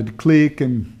started to click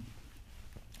and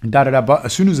da-da-da. But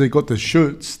as soon as they got the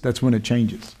shirts, that's when it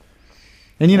changes.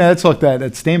 And, it's like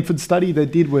that Stanford study they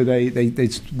did where they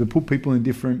put people in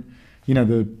different,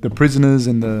 the prisoners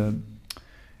and the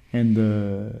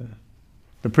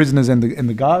prisoners and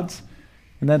the guards.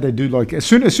 And that they do like, as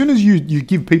soon as you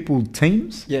give people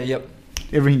teams,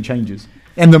 everything changes.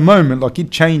 And the moment, like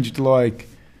it changed like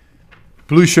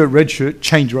blue shirt, red shirt,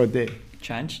 changed right there.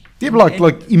 Changed? Yeah, but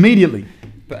like immediately.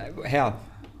 But how?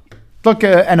 Like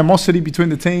animosity between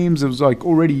the teams. It was like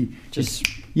already just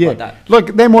like that.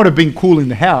 Like they might have been cool in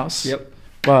the house. Yep.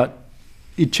 But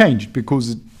it changed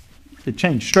because it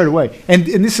changed straight away. And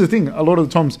this is the thing. A lot of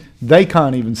the times they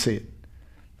can't even see it.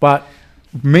 But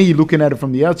me looking at it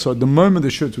from the outside, the moment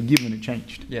the shirts were given, it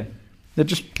changed. Yeah. They're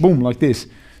just boom like this.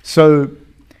 So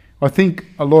I think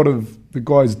a lot of the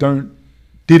guys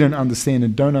didn't understand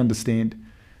and don't understand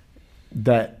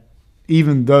that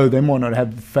even though they might not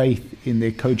have faith in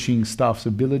their coaching staff's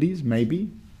abilities, maybe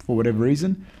for whatever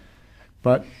reason,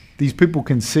 but these people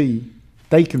can see,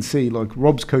 like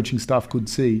Rob's coaching staff could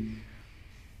see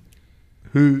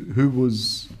who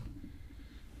was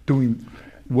doing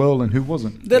well and who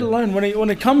wasn't. That alone, when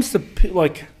it comes to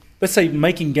like, let's say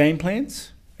making game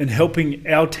plans and helping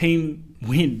our team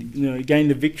win, gain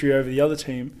the victory over the other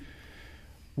team,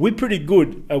 we're pretty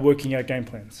good at working out game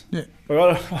plans. Yeah.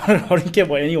 Like, I don't care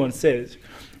what anyone says.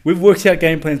 We've worked out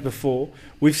game plans before.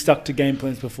 We've stuck to game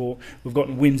plans before. We've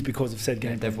gotten wins because of said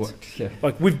game plans. They've worked. Yeah.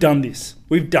 Like we've done this.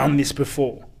 We've done this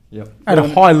before. Yep. At a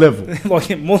high level.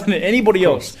 Like more than anybody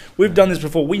else. We've done this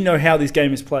before. We know how this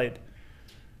game is played.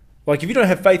 Like if you don't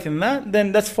have faith in that,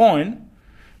 then that's fine,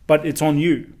 but it's on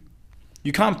you.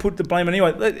 You can't put the blame on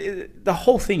anyone. The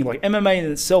whole thing, like MMA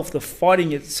in itself, the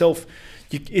fighting itself,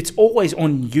 it's always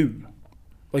on you.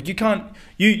 Like you can't,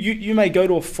 you may go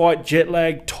to a fight jet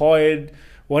lagged, tired,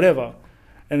 whatever,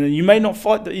 and then you may not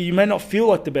fight. You may not feel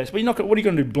like the best. But you're not. What are you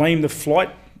going to do? Blame the flight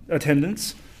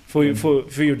attendants for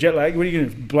your jet lag? What are you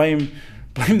going to blame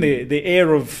the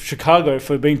air of Chicago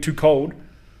for being too cold?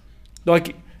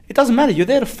 Like it doesn't matter. You're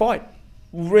there to fight.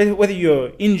 Whether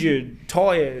you're injured,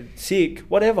 tired, sick,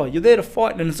 whatever, you're there to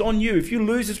fight, and it's on you. If you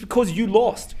lose, it's because you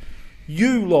lost.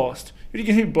 You lost. You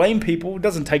can blame people. It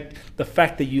doesn't take the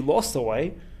fact that you lost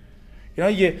away.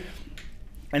 And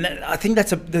I think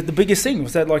that's the biggest thing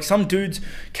was that like some dudes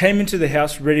came into the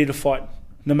house ready to fight.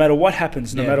 No matter what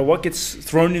happens, no matter what gets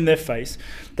thrown in their face,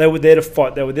 they were there to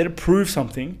fight. They were there to prove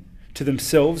something to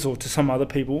themselves or to some other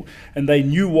people, and they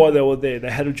knew why they were there.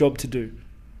 They had a job to do.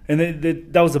 And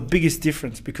that was the biggest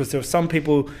difference because there were some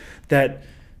people that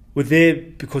were there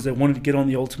because they wanted to get on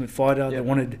the Ultimate Fighter. They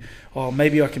wanted,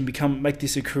 maybe I can make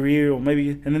this a career, or maybe.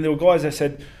 And then there were guys that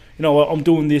said, you know what, I'm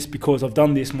doing this because I've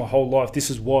done this my whole life. This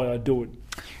is why I do it.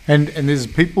 And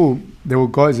there were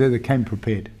guys there that came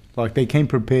prepared. Like they came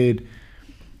prepared,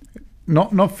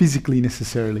 not physically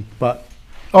necessarily, but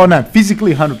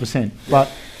physically 100%. But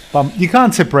you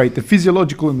can't separate the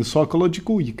physiological and the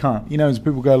psychological. You can't. As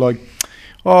people go like,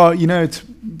 it's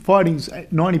fighting's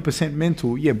 90%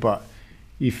 mental. Yeah, but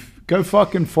go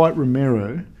fucking fight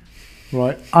Romero,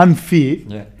 right? Unfit,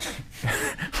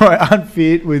 right?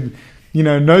 Unfit with,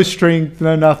 no strength,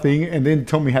 no nothing, and then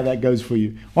tell me how that goes for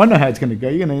you. I know how it's going to go.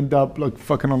 You're going to end up like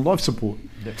fucking on life support.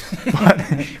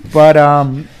 but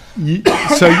you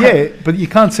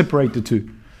can't separate the two.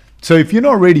 So if you're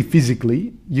not ready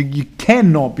physically, you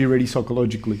cannot be ready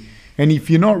psychologically. And if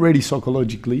you're not ready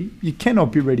psychologically, you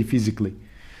cannot be ready physically.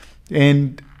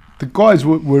 And the guys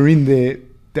were in there,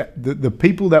 the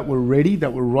people that were ready,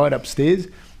 that were right upstairs,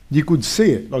 you could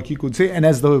see it. Like you could see it. And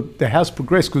as the house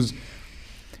progressed, because,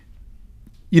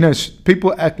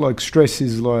 people act like stress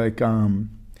is like,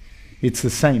 it's the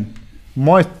same.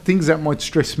 Things that might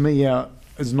stress me out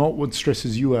is not what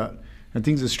stresses you out. And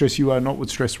things that stress you out are not what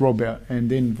stress Rob out. And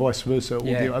then vice versa, or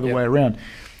the other way around.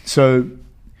 So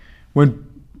when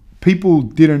people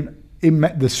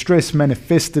the stress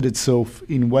manifested itself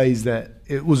in ways that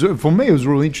for me, it was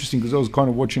really interesting because I was kind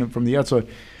of watching it from the outside.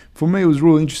 For me, it was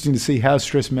really interesting to see how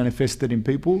stress manifested in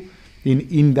people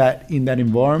in that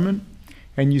environment.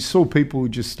 And you saw people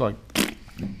just like.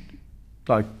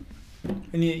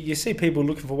 And you see people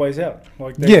looking for ways out.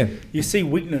 You see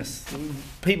weakness.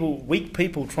 Weak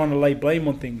people trying to lay blame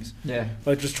on things. Yeah.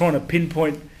 Like just trying to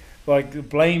pinpoint, like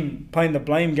playing the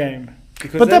blame game.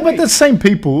 But the same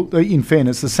people, in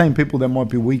fairness, the same people that might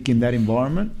be weak in that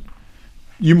environment,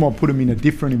 you might put them in a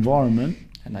different environment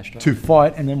to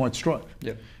fight, and they might strike.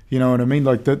 Yep. You know what I mean?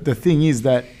 Like the thing is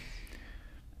that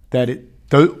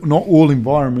though not all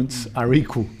environments are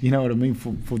equal. You know what I mean,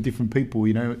 for different people.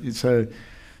 You know,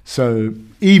 so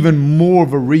even more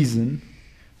of a reason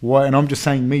why. And I'm just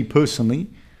saying, me personally,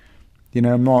 you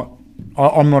know,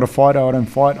 I'm not a fighter. I don't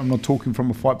fight. I'm not talking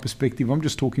from a fight perspective. I'm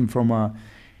just talking from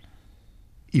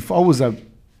if I was a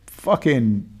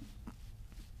fucking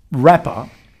rapper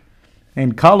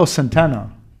and Carlos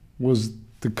Santana was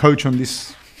the coach on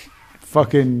this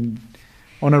fucking,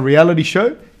 on a reality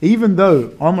show, even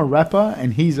though I'm a rapper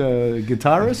and he's a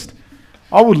guitarist,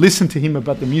 I would listen to him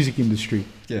about the music industry.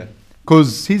 Yeah.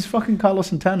 Because he's fucking Carlos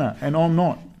Santana and I'm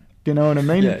not. You know what I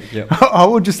mean? Yeah. I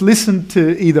would just listen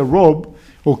to either Rob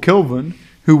or Kelvin,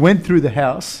 who went through the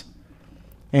house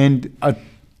and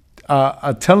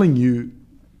are telling you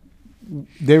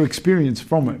their experience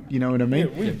from it. You know what I mean?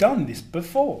 Yeah, we've done this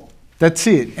before. That's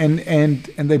it. And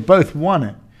they both won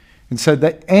it. And so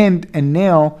that and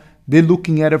now they're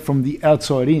looking at it from the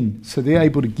outside in. So they're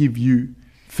able to give you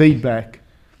feedback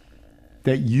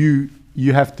that you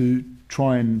have to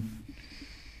try and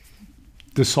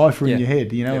decipher in your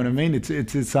head. You know what I mean?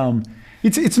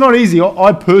 It's not easy.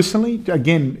 I personally,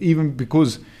 again, even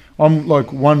because I'm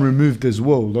like one removed as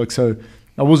well. Like, so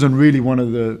I wasn't really one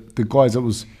of the guys that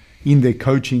was in their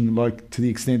coaching, like to the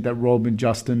extent that Rob and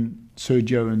Justin,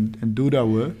 Sergio and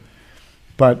Duda were.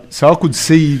 But so I could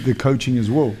see the coaching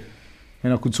as well.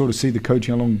 And I could sort of see the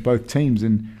coaching along both teams.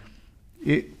 And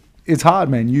it's hard,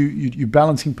 man. You're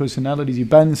balancing personalities. You're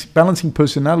balancing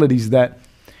personalities that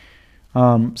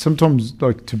sometimes,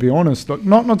 like, to be honest, like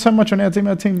not so much on our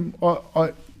team,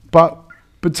 but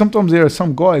sometimes there are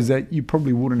some guys that you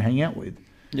probably wouldn't hang out with.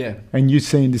 Yeah. And you're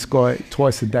seeing this guy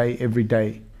twice a day, every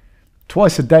day.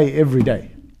 Twice a day, every day.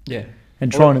 Yeah.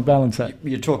 And trying to balance that.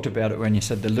 You talked about it when you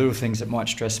said the little things that might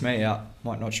stress me out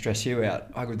might not stress you out.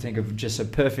 I could think of just a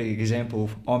perfect example.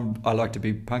 I like to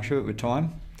be punctual with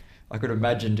time. I could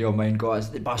imagine, do you know what I mean,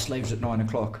 guys, the bus leaves at 9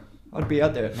 o'clock. I'd be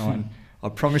out there at 9. I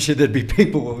promise you there'd be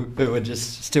people who are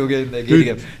just still getting their gear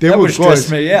together. That would stress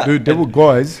me out. Dude, there were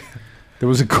guys. There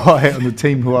was a guy on the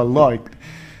team who I liked.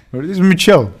 This is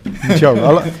Michel.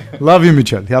 I love you,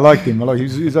 Michel. I liked him.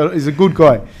 He's a good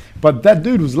guy. But that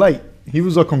dude was late. He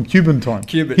was like on Cuban time.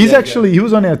 He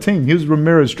was on our team. He was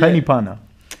Romero's training partner.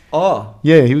 Oh.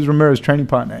 Yeah, he was Romero's training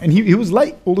partner. And he was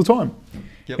late all the time.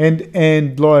 Yep.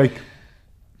 And like,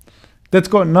 that's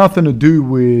got nothing to do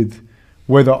with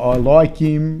whether I like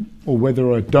him or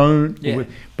whether I don't. Yeah.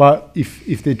 But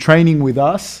if they're training with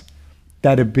us,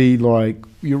 that'd be like,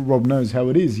 Rob knows how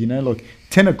it is, you know, like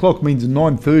 10 o'clock means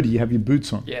 9:30 you have your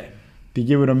boots on. Yeah. Do you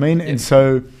get what I mean? Yeah. And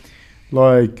so,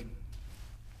 like,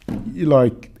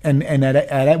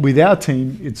 and with our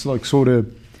team, it's like sort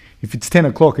of, if it's 10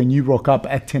 o'clock and you rock up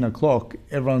at 10 o'clock,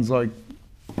 everyone's like,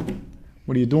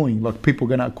 what are you doing? Like, people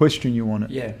are going to question you on it.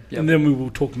 Yeah. Yep. And then we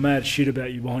will talk mad shit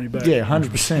about you behind your back. Yeah,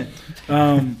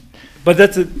 100%. But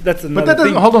that's another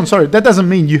thing. Hold on, sorry. That doesn't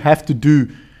mean you have to do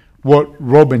what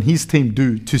Rob and his team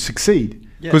do to succeed.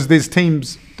 Because there's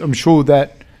teams, I'm sure,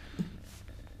 that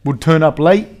would turn up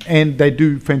late and they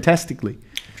do fantastically.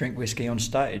 Drink whiskey on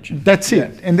stage. That's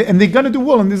it. And they're going to do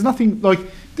well. And there's nothing, like,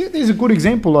 there's a good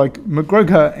example, like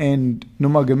McGregor and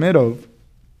Nurmagomedov,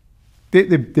 they're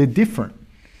different.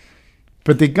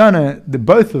 But the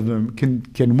both of them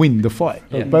can win the fight.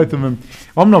 Like, both of them.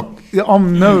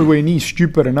 I'm nowhere near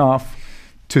stupid enough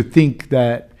to think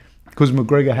that because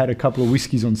McGregor had a couple of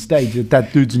whiskeys on stage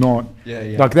that dude's not.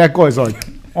 Like, that guy's like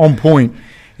on point.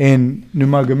 And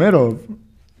Nurmagomedov,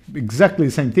 exactly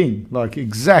the same thing. Like,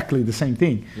 exactly the same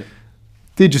thing. Yeah.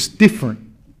 They're just different.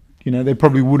 You know, they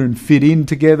probably wouldn't fit in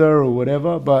together or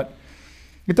whatever, but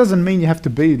it doesn't mean you have to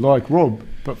be like Rob.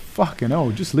 But fucking hell,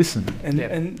 just listen.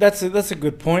 And that's a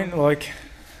good point. Like,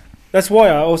 that's why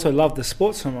I also love the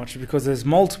sport so much, because there's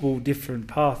multiple different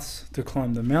paths to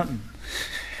climb the mountain.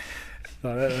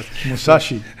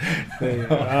 Musashi.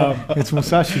 It's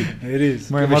Musashi. It is.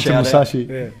 Musashi.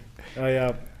 Yeah.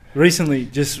 I recently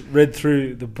just read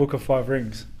through the Book of Five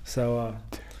Rings, so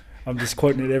I'm just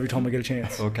quoting it every time I get a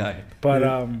chance. Okay. But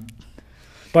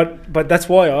that's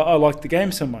why I like the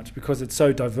game so much, because it's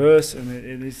so diverse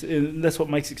and that's what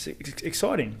makes it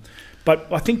exciting. But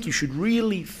I think you should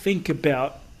really think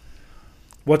about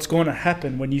what's going to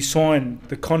happen when you sign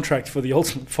the contract for the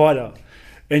Ultimate Fighter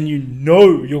and you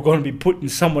know you're going to be put in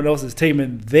someone else's team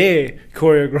and they're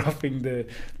choreographing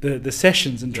the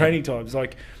sessions and training times.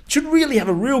 Like, you should really have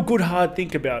a real good hard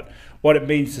think about what it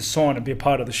means to sign and be a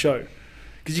part of the show.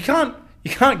 Because you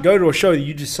can't go to a show that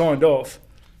you just signed off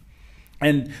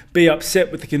and be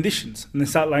upset with the conditions and then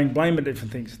start laying blame at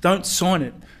different things. Don't sign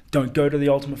it. Don't go to the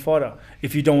Ultimate Fighter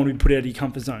if you don't want to be put out of your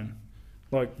comfort zone.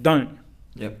 Like, don't.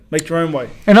 Yep. Make your own way.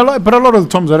 And but a lot of the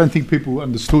times I don't think people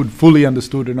fully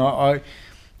understood, and I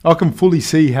can fully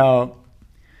see how,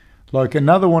 like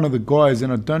another one of the guys,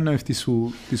 and I don't know if this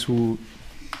will,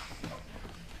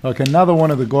 like another one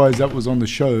of the guys that was on the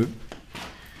show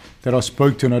that I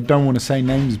spoke to, and I don't want to say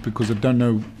names because I don't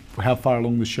know how far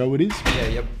along the show it is. Yeah,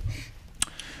 yep.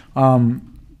 And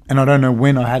I don't know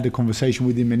when I had the conversation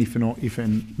with him, and if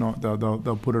not,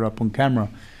 they'll put it up on camera.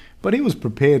 But he was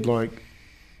prepared, like,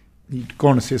 he'd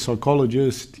gone to see a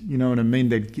psychologist, you know what I mean?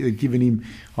 They'd given him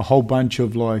a whole bunch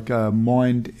of like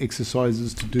mind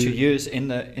exercises to do. To use in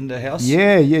the house?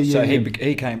 Yeah. So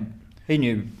he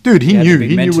knew. Dude, he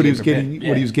knew what he was prepared.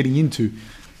 what he was getting into.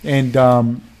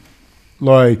 And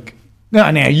like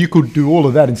now you could do all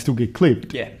of that and still get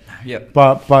clipped. Yeah. Yep.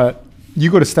 But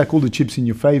you got to stack all the chips in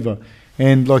your favor.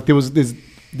 And like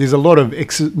there's a lot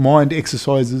of mind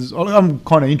exercises. I'm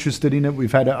kind of interested in it.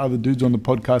 We've had other dudes on the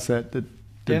podcast that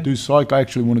do psych. I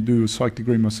actually want to do a psych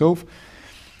degree myself.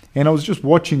 And I was just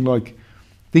watching like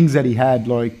things that he had,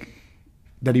 like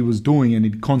that he was doing and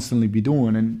he'd constantly be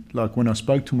doing. And like when I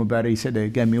spoke to him about it, he said they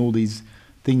gave me all these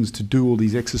things to do, all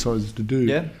these exercises to do.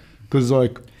 Yeah. Because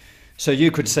like... So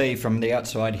you could see from the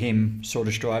outside him sort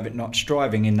of not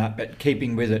striving in that, but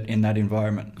keeping with it in that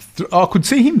environment. I could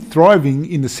see him thriving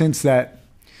in the sense that,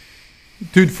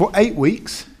 dude, for 8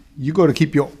 weeks, you got to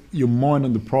keep your mind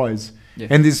on the prize. Yeah.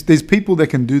 And there's people that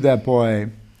can do that by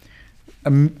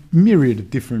a myriad of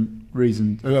different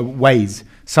ways.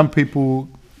 Some people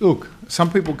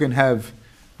can have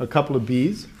a couple of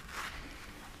beers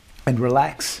and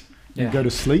relax and go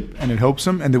to sleep, and it helps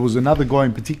them. And there was another guy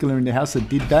in particular in the house that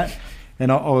did that,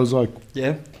 and I was like,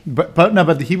 yeah,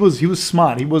 but he was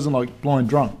smart. He wasn't like blind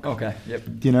drunk. Okay, yep.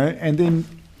 You know, and then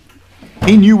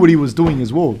he knew what he was doing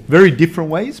as well. Very different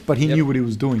ways, but he knew what he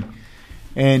was doing.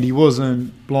 And he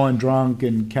wasn't blind drunk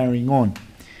and carrying on.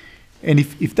 And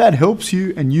if that helps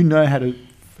you and you know how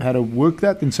to work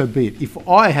that, then so be it. If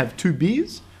I have 2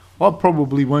 beers, I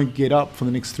probably won't get up for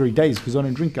the next 3 days because I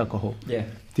don't drink alcohol. Yeah.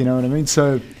 Do you know what I mean?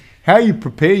 So how you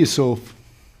prepare yourself.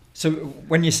 So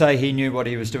when you say he knew what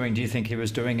he was doing, do you think he was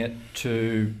doing it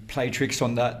to play tricks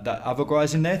on that other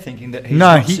guys in there, thinking that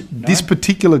this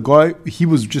particular guy, he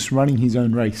was just running his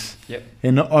own race. Yep.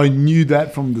 And I knew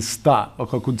that from the start.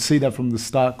 Like I could see that from the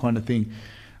start kind of thing.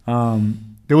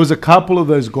 There was a couple of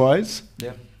those guys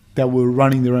that were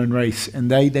running their own race,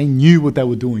 and they knew what they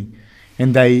were doing.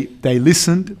 And they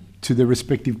listened to their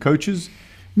respective coaches.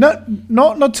 Not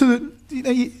to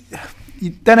the... You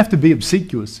don't have to be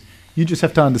obsequious. You just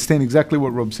have to understand exactly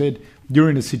what Rob said. You're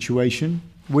in a situation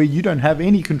where you don't have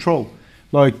any control.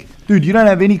 Like, dude, you don't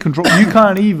have any control. You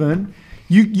can't even...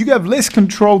 You have less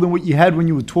control than what you had when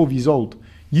you were 12 years old.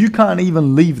 You can't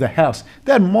even leave the house.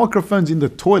 They had microphones in the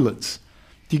toilets.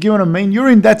 Do you get what I mean? You're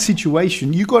in that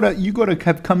situation. You gotta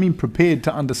have come in prepared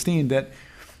to understand that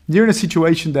you're in a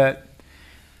situation that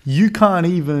you can't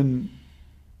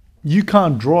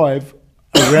drive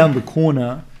around the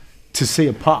corner to see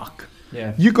a park.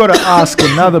 Yeah. You got to ask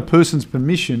another person's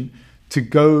permission to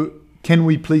go. Can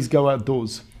we please go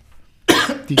outdoors?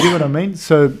 Do you get what I mean?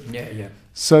 So yeah.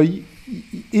 So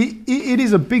it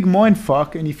is a big mind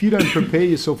fuck, and if you don't prepare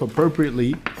yourself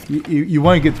appropriately, you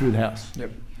won't get through the house.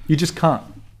 Yep. You just can't.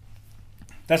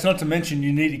 That's not to mention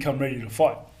you need to come ready to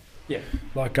fight. Yeah.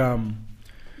 Like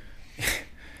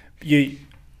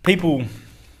people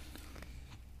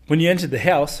when you entered the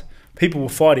house, people were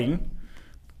fighting.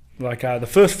 Like the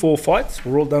first 4 fights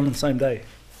were all done on the same day.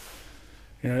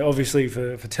 You know, obviously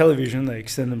for television they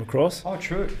extend them across. Oh,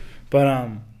 true. But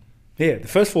the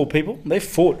first 4 people, they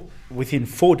fought within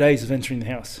 4 days of entering the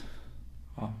house.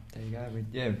 Oh, there you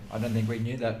go. I don't think we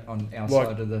knew that on our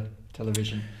side of the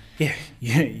television. Yeah.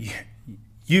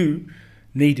 You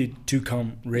needed to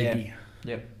come ready.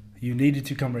 Yeah. Yep. You needed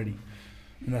to come ready,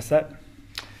 and that's that.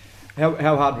 How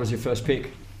hard was your first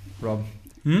pick, Rob?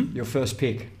 Your first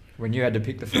pick. When you had to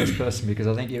pick the first person, because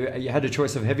I think you had a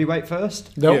choice of heavyweight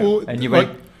first. All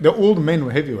the men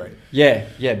were heavyweight. Yeah,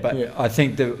 but I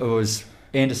think that it was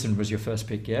Anderson was your first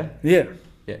pick, yeah? Yeah.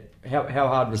 How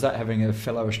hard was that having a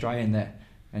fellow Australian there?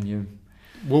 And you?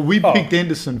 Well, we picked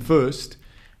Anderson first,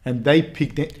 and they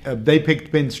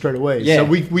picked Ben straight away. Yeah, so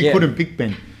we couldn't pick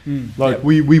Ben. Like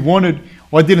we wanted.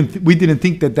 We didn't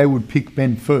think that they would pick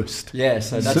Ben first. Yeah,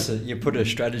 so you put a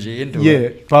strategy into it. Yeah,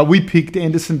 but we picked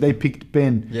Anderson, they picked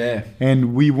Ben. Yeah.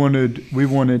 And we wanted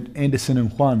Anderson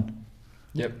and Juan.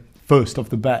 Yep. First off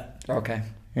the bat. Okay.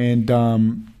 And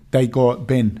they got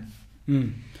Ben.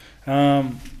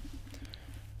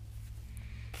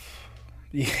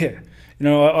 Yeah. You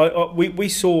know, we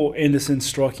saw Anderson's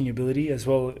striking ability as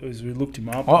well as we looked him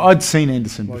up. I'd seen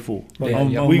Anderson before.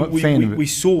 I'm a fan of it. We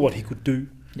saw what he could do.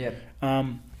 Yeah.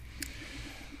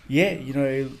 You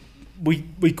know,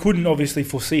 we couldn't obviously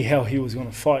foresee how he was going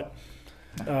to fight.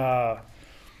 And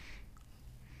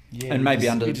maybe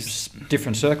under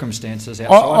different circumstances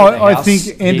outside of the house. I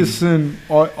think Anderson.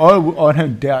 I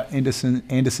don't doubt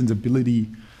Anderson's ability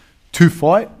to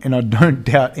fight, and I don't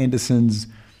doubt Anderson's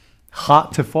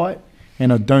heart to fight,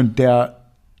 and I don't doubt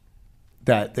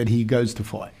that he goes to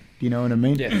fight. You know what I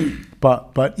mean? Yeah.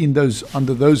 But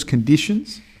under those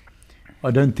conditions, I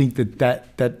don't think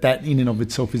that in and of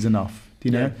itself is enough.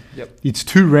 You know? Yep. It's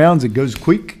 2 rounds. It goes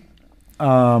quick.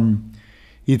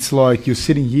 It's like you're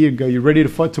sitting here and go, "You ready to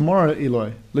fight tomorrow,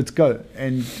 Eloy? Let's go."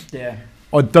 And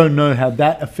I don't know how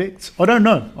that affects. I don't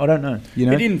know. You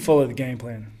know, He didn't follow the game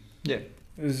plan. Yeah.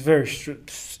 It was very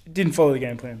strict. Didn't follow the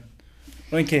game plan.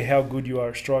 I don't care how good you are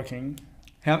at striking.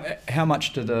 How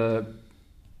much do the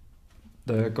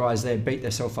guys there beat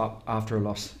themselves up after a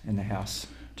loss in the house?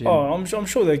 I'm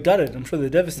sure they're gutted. I'm sure they're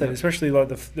devastated, especially like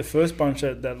the first bunch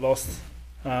that lost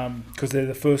because they're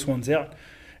the first ones out,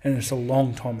 and it's a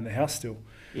long time in the house still.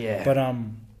 Yeah. But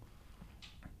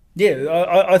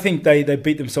I think they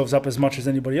beat themselves up as much as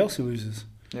anybody else who loses.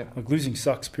 Yeah. Like losing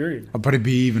sucks, period. But it'd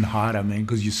be even harder, man,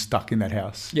 because you're stuck in that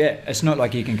house. Yeah, it's not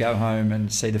like you can go home and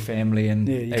see the family and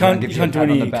you can't do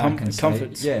any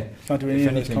comforts. Yeah, can't do any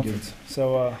of those comforts.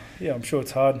 So I'm sure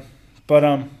it's hard, but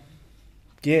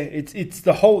it's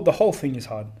the whole thing is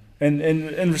hard.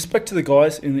 And respect to the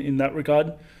guys in that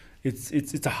regard,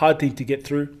 it's a hard thing to get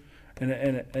through,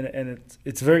 and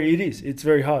it's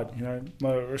very hard. You know,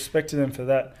 my respect to them for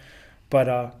that,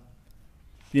 but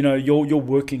you know, you're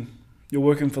working. You're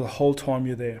working for the whole time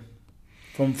you're there.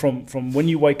 From when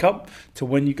you wake up to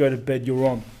when you go to bed, you're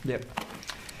on. Yep.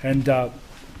 And I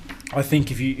think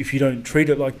if you don't treat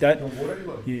it like that, no,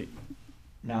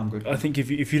 I'm good. I think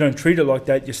if you don't treat it like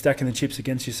that, you're stacking the chips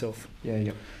against yourself.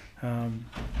 Yeah.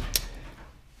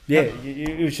 Yep.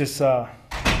 It was just the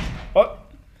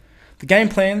game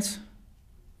plans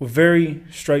were very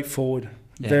straightforward.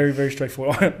 Yeah. Very, very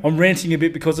straightforward. I'm ranting a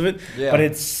bit because of it, but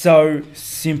it's so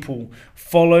simple.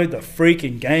 Follow the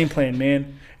freaking game plan,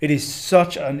 man. It is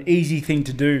such an easy thing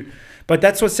to do. But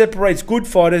that's what separates good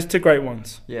fighters to great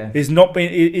ones. Yeah.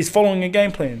 Is following a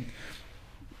game plan.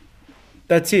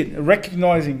 That's it.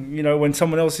 Recognizing, you know, when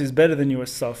someone else is better than you at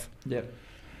stuff. Yep.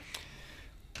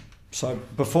 So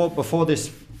before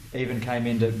this even came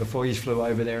into, before you flew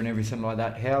over there and everything like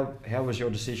that, how was your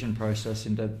decision process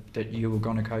into that you were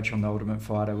going to coach on the Ultimate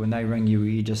Fighter? When they rang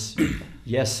you just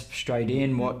yes straight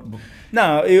in? What?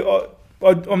 No,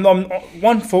 I'm I'm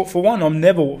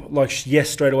never like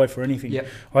yes straight away for anything. Yep.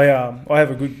 I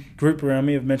have a good group around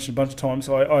me. I've mentioned a bunch of times.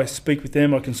 I speak with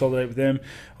them. I consolidate with them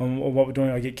on what we're doing.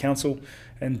 I get counsel,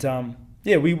 and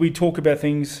we talk about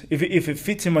things. If it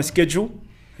fits in my schedule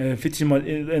and it fits in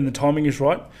and the timing is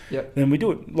right, then we do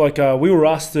it. Like we were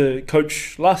asked to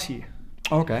coach last year.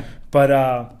 Okay. But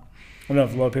I don't know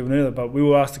if a lot of people know that, but we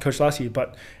were asked to coach last year,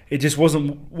 but it just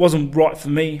wasn't right for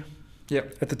me.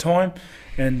 Yep. At the time,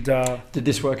 and did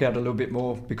this work out a little bit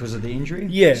more because of the injury?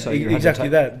 Yeah, so exactly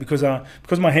that. Because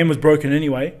my hand was broken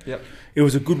anyway. Yep. It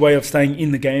was a good way of staying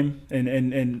in the game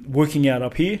and working out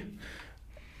up here,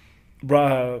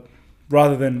 rather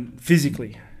than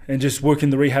physically, and just working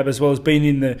the rehab as well as being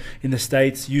in the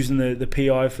States using the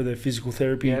PI for the physical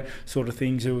therapy sort of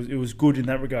things. It was good in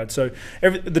that regard. So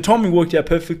the timing worked out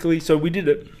perfectly. So we did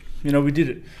it. You know, we did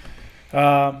it.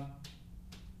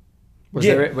 Was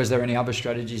there any other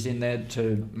strategies in there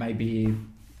to maybe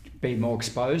be more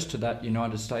exposed to that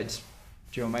United States?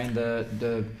 Do you know what I mean,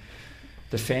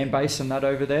 the fan base and that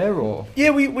over there, or?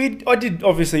 Yeah, I did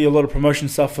obviously a lot of promotion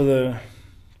stuff for the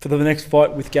next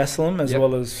fight with Gastelum as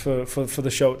well as for the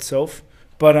show itself.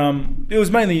 But it was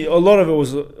mainly a lot of it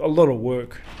was a lot of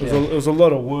work. It was a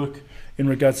lot of work in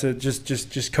regards to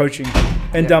just coaching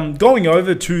and going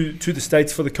over to the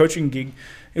States for the coaching gig.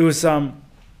 It was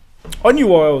I knew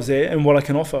why I was there and what I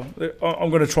can offer. I'm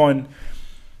going to try and...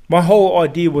 My whole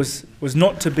idea was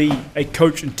not to be a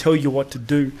coach and tell you what to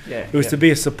do. It was to be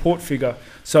a support figure.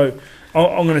 So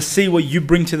I'm going to see what you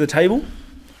bring to the table.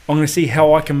 I'm going to see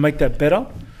how I can make that better.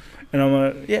 And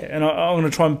I'm going to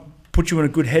try and put you in a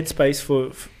good headspace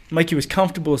for make you as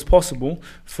comfortable as possible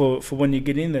for when you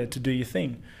get in there to do your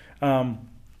thing. I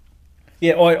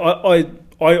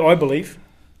believe.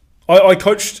 I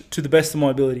coached to the best of my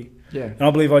ability. Yeah. And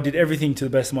I believe I did everything to the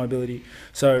best of my ability.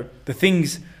 So the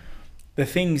things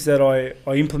that I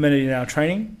implemented in our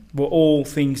training were all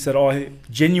things that I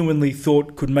genuinely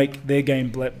thought could make their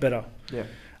game better. Yeah.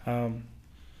 You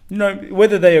know,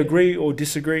 whether they agree or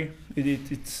disagree,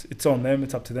 It's on them.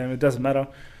 It's up to them. It doesn't matter.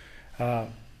 A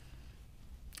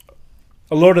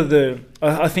lot of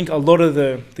I think a lot of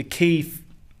the key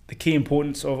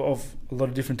importance of a lot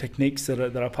of different techniques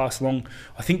that I pass along,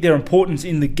 I think their importance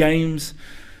in the games,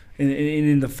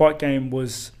 in the fight game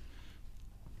was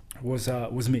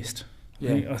missed.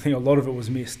 Yeah. I think a lot of it was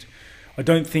missed. I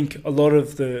don't think a lot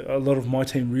of my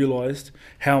team realised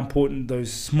how important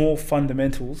those small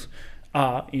fundamentals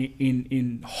are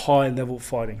in high level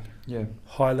fighting. Yeah.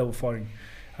 High level fighting.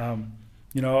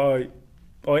 I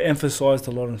emphasised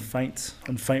a lot on feints,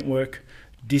 on feint work,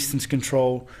 distance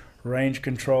control, range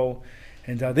control,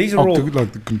 and these are all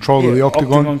like the control of the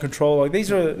octagon control. Like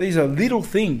these are little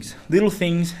things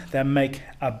that make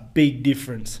a big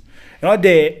difference. And I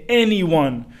dare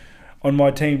anyone on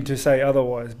my team to say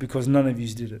otherwise, because none of you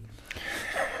did it.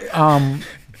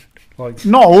 Like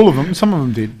not all of them, some of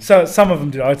them did. So some of them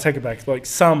did. I take it back. Like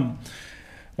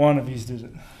one of you did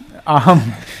it. I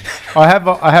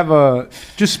have a.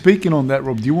 Just speaking on that,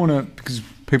 Rob. Do you want to? Because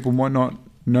people might not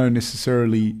know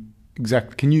necessarily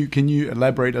exactly. Can you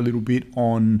elaborate a little bit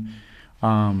on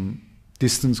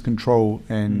distance control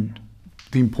and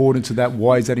the importance of that?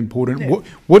 Why is that important? Yeah.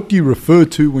 What do you refer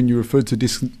to when you refer to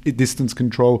distance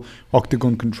control,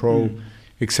 octagon control,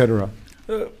 etc.?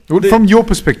 From your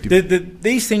perspective,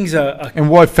 these things are and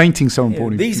why feinting so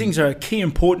important? These things are a key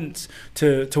importance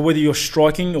to whether you're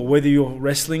striking or whether you're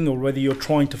wrestling or whether you're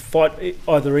trying to fight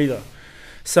either.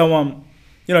 So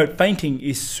feinting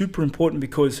is super important,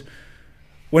 because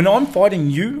when I'm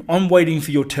fighting you, I'm waiting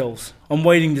for your tells. I'm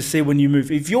waiting to see when you move.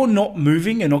 If you're not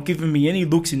moving and not giving me any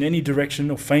looks in any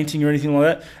direction or feinting or anything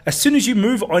like that, as soon as you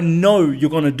move, I know you're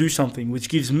going to do something, which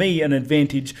gives me an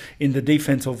advantage in the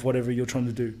defense of whatever you're trying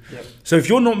to do. Yep. So if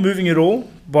you're not moving at all,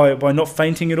 by not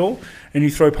feinting at all, and you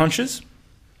throw punches,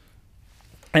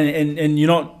 and you're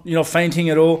not feinting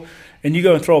at all, and you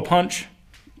go and throw a punch,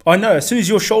 I know as soon as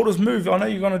your shoulders move, I know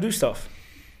you're going to do stuff.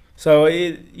 So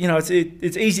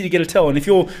it's easy to get a tell. And if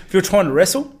you're trying to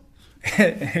wrestle,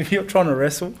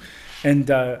 and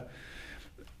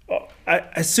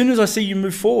as soon as I see you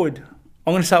move forward,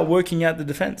 I'm going to start working out the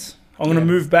defense. I'm going to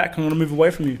move back. I'm going to move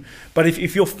away from you. But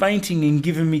if you're feinting and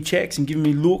giving me checks and giving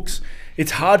me looks,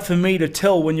 it's hard for me to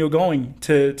tell when you're going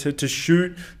to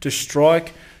shoot, to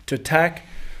strike, to attack.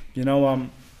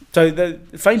 So the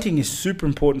feinting is super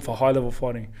important for high level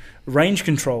fighting. Range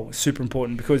control is super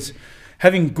important, because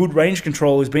having good range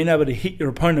control is being able to hit your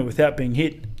opponent without being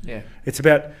hit. Yeah. It's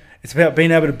about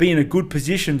being able to be in a good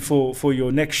position for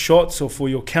your next shots, or for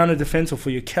your counter defense, or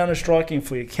for your counter striking,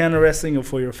 for your counter wrestling, or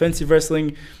for your offensive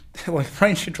wrestling. Like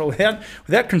range control,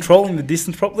 without controlling the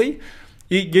distance properly,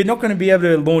 you're not going to be able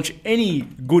to launch any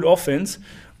good offense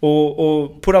or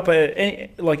put up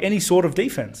any sort of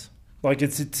defense. Like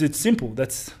it's simple.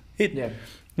 That's it. Yeah.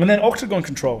 And then octagon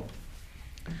control,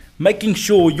 making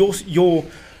sure you're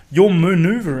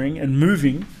maneuvering and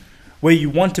moving where you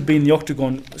want to be in the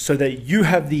octagon, so that you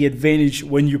have the advantage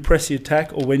when you press the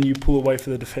attack or when you pull away for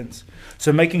the defense.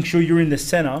 So making sure you're in the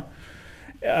center,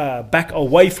 back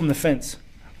away from the fence.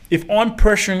 If I'm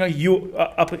pressuring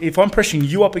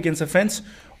you up against the fence,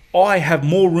 I have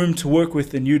more room to work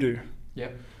with than you do.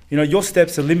 Yep. Your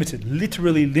steps are limited,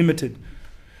 literally limited.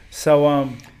 So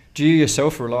do you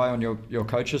yourself rely on your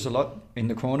coaches a lot in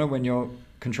the corner when you're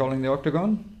controlling the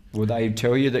octagon? Will they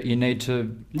tell you that you need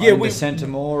to own the centre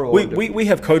more? Or we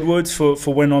have code words for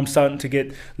when I'm starting to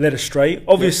get led astray.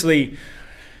 Obviously,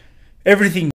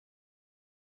 everything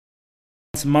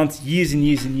months, years and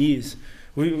years and years.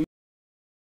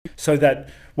 So that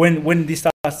when this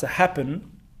starts to happen,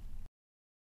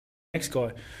 next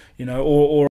guy,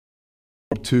 or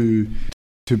to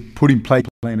put in play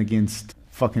plan against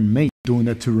fucking me, doing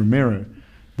that to Romero,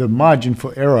 the margin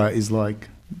for error is like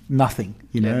nothing.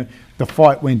 The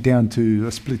fight went down to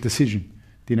a split decision.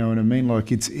 Do you know what I mean?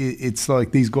 Like it's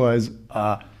like these guys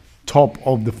are top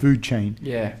of the food chain.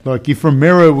 Yeah. Like if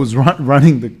Romero was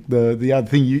running the other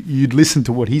thing, you'd listen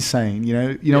to what he's saying.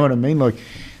 You know what I mean? Like,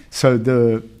 so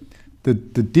the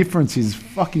difference is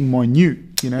fucking minute.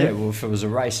 Yeah. Well, if it was a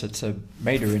race, it's a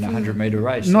meter in a 100-meter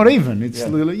race. Not even. It's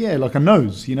like a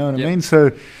nose. You know what I mean?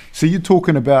 So you're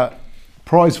talking about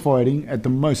prize fighting at the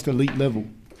most elite level.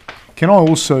 Can I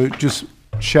also just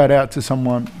shout out to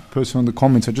person on the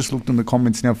comments? I just looked in the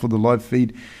comments now for the live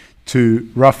feed, to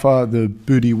Rafa the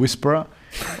Booty Whisperer.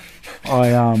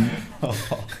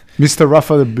 Mr.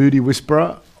 Rafa the Booty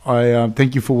Whisperer, I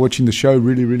thank you for watching the show.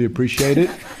 Really, really appreciate it.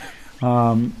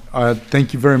 I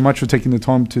thank you very much for taking the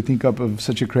time to think up of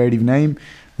such a creative name.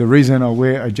 The reason I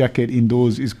wear a jacket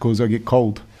indoors is because I get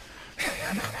cold.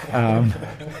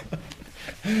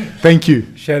 Thank you.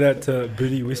 Shout out to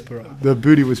Booty Whisperer. The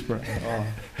Booty Whisperer. Oh,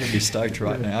 he'd be stoked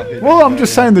right now. Well, I'm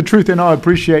just saying the truth, and I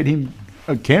appreciate him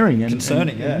caring and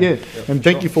concerning. And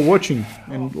thank you for watching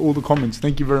and all the comments.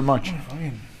 Thank you very much.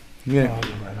 Yeah.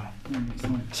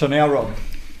 So now, Rob,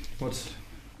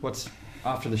 what's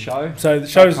after the show? So the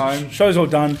show's all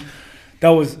done. That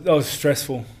was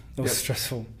stressful. That was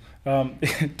stressful.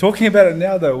 Talking about it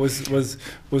now though was good.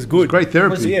 It was great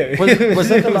therapy. Was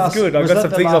that the last? Good. I got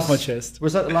some things off my chest.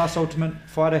 Was that the last Ultimate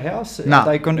Fighter house? No.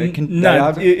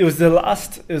 It was the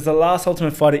last. It was the last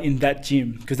Ultimate Fighter in that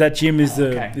gym, because that gym is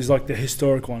like the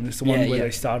historic one. It's the one where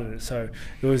they started it. So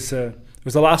it was the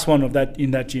last one of that in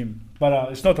that gym.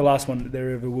 But it's not the last one that there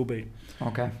ever will be.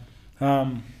 Okay.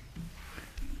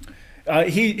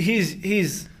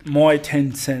 Here's my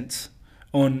 10 cents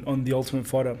on the Ultimate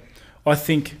Fighter. I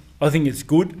think it's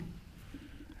good,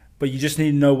 but you just need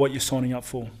to know what you're signing up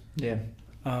for. Yeah.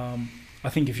 I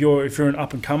think if you're an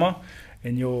up and comer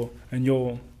and you're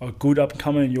a good up and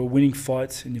comer and you're winning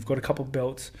fights and you've got a couple of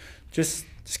belts, just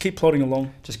keep plodding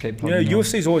along. Just keep plodding along.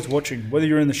 UFC's always watching, whether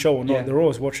you're in the show or not. They're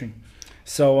always watching.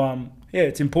 So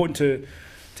it's important to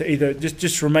either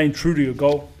just remain true to your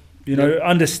goal.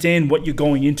 Understand what you're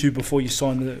going into before you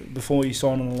sign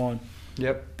on the line.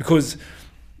 Yep. Because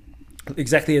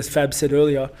exactly as Fab said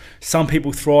earlier, some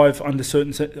people thrive under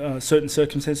certain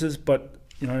circumstances, but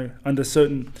under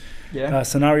certain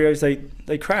scenarios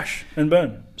they crash and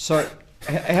burn. So,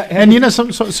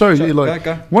 sorry,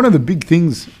 go. One of the big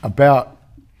things about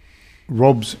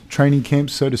Rob's training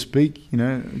camps, so to speak,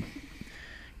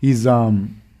 is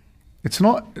it's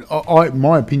not,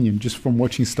 my opinion, just from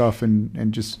watching stuff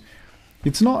and just,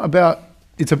 it's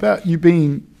about you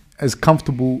being as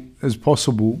comfortable as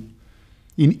possible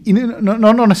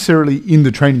not necessarily in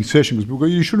the training session,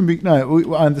 because you shouldn't be.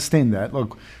 No, I understand that. Like,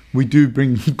 we do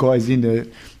bring guys in to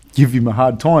give him a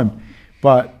hard time,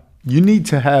 but you need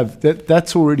to have that.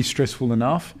 That's already stressful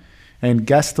enough. And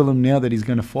Gastelum, now that he's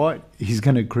going to fight, he's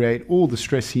going to create all the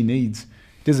stress he needs.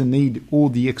 He doesn't need all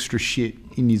the extra shit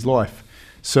in his life.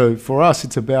 So for us,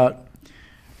 it's about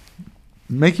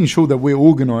making sure that we're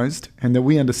organized and that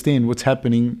we understand what's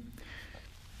happening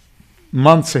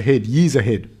months ahead, years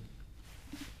ahead.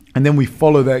 And then we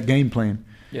follow that game plan.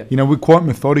 Yeah. We're quite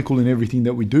methodical in everything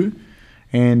that we do.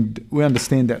 And we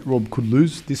understand that Rob could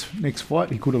lose this next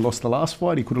fight. He could have lost the last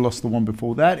fight. He could have lost the one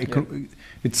before that.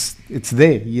 It's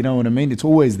there. You know what I mean? It's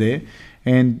always there.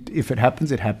 And if it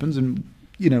happens, it happens. And,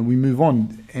 we move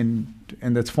on. And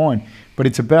that's fine. But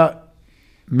it's about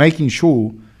making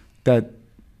sure that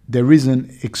there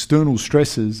isn't external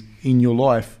stresses in your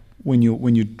life when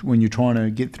you're trying to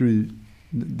get through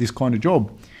this kind of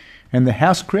job. And the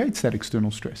house creates that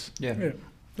external stress. Yeah,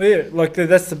 like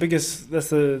that's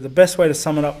the best way to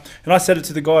sum it up. And I said it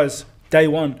to the guys day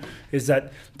one, is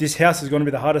that this house is going to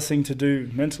be the hardest thing to do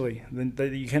mentally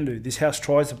that you can do. This house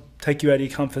tries to take you out of your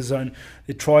comfort zone.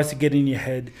 It tries to get in your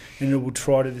head, and it will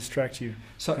try to distract you.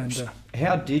 So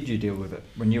how did you deal with it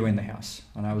when you were in the house?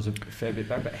 I know it was a fair bit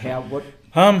back, but what?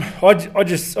 I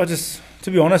just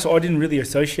to be honest, I didn't really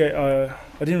associate. I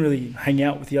didn't really hang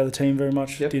out with the other team very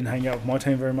much. Yep. Didn't hang out with my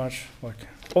team very much. Like,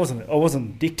 I wasn't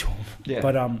a dick to them. Yeah.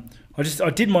 But I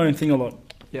did my own thing a lot.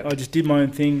 Yep. I just did my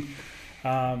own thing.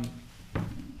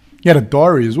 You had a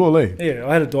diary as well, eh? Yeah,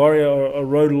 I had a diary. I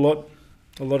wrote a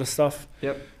lot of stuff.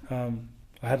 Yep. I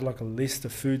had like a list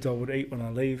of foods I would eat when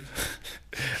I leave.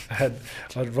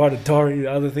 I'd write a diary,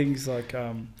 other things like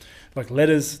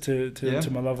letters to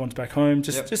my loved ones back home.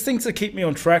 Just things that keep me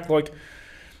on track, like,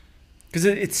 because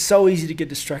it's so easy to get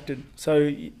distracted.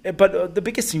 So, but the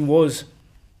biggest thing was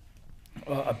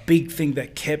a big thing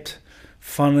that kept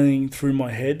funneling through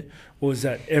my head was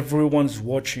that everyone's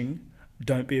watching.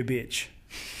 Don't be a bitch.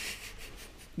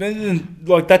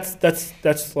 Like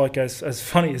that's like as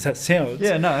funny as that sounds.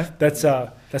 Yeah, no.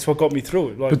 That's what got me through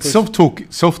it. Like, but self-talk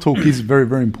is a very,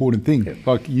 very important thing. Yeah.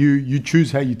 Like you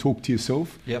choose how you talk to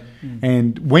yourself. Yep.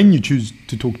 And when you choose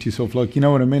to talk to yourself, like, you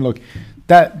know what I mean? Like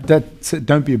that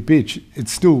don't be a bitch.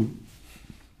 It's still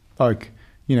like,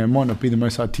 it might not be the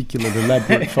most articulate,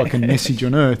 elaborate fucking message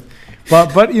on earth.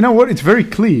 But you know what? It's very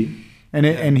clear.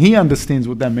 And he understands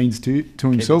what that means to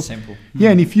himself. Keep it simple. Yeah,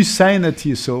 and if you're saying that to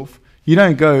yourself, you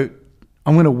don't go,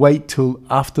 I'm going to wait till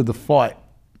after the fight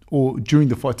or during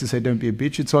the fight to say don't be a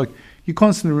bitch. It's like you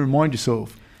constantly remind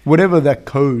yourself, whatever that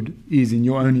code is in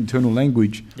your own internal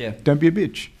language, don't be a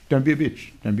bitch, don't be a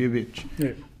bitch, don't be a bitch.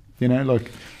 Yeah.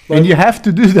 Like and you have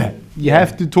to do that. You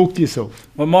have to talk to yourself.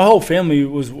 Well, my whole family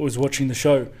was watching the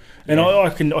show. And I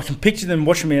can picture them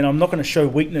watching me, and I'm not going to show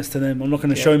weakness to them. I'm not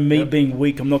going to show me being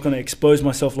weak. I'm not going to expose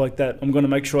myself like that. I'm going to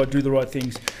make sure I do the right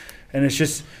things. And it's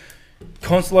just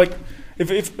constant, like,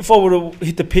 if I would have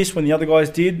hit the piss when the other guys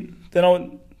did, then I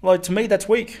would, like, to me that's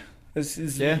weak.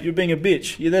 You're being a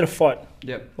bitch. You're there to fight.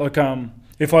 Yep. Like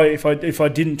if I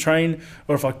didn't train,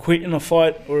 or if I quit in a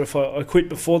fight, or if I quit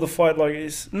before the fight, like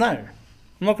no, I'm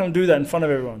not going to do that in front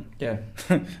of everyone. Yeah.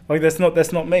 Like that's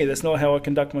not me. That's not how I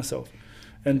conduct myself.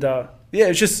 And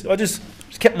it's just I just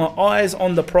kept my eyes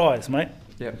on the prize, mate.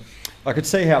 Yeah. I could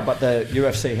see how, but the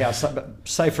UFC,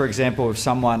 say for example, if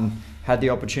someone had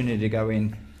the opportunity to go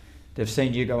in, they've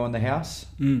seen you go on the house,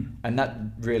 and that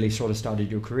really sort of started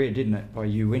your career, didn't it? By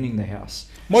you winning the house.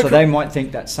 They might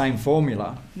think that same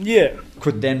formula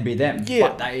could then be them,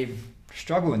 but they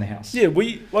struggle in the house. Yeah,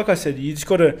 like I said, you just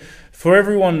got to, for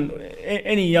everyone,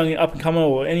 any young up-and-comer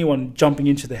or anyone jumping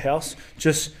into the house,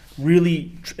 just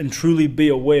really and truly be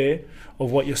aware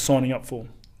of what you're signing up for.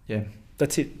 Yeah.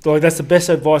 That's it. Like that's the best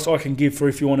advice I can give for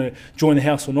if you want to join the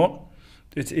house or not.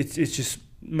 It's just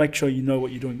make sure you know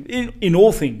what you're doing in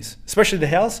all things, especially the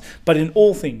house, but in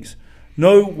all things,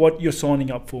 know what you're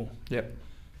signing up for. Yep.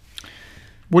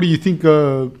 What do you think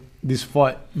of this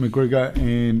fight, McGregor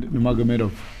and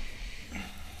Nurmagomedov?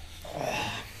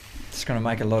 It's going to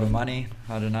make a lot of money.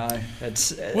 I don't know.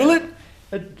 Will it?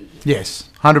 Yes,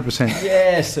 100%.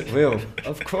 Yes, it will.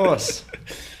 Of course.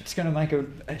 It's going to make a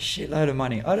shitload of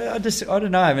money. I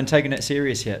don't know. I haven't taken it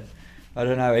serious yet. I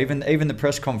don't know. Even the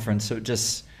press conference, it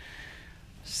just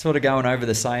sort of going over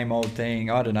the same old thing.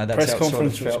 I don't know. That's press how it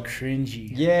conference sort of felt. Was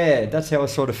cringy. Yeah, that's how I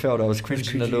sort of felt. I was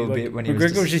cringing a little bit when he was.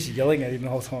 McGregor was just yelling at him the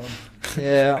whole time.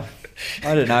 Yeah,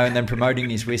 I don't know. And then promoting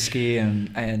his whiskey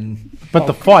and. But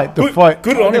the fight.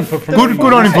 Good on him for promoting.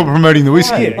 Good on him for promoting the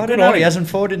whiskey. Yeah, I don't know. He hasn't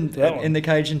fought in the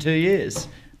cage in 2 years.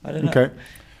 I don't know. Okay.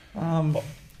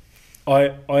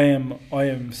 I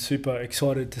am super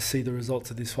excited to see the results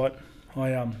of this fight.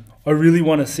 I really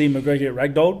want to see McGregor get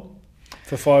ragdolled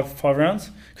for five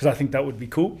rounds because I think that would be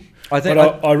cool. I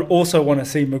also want to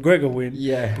see McGregor win.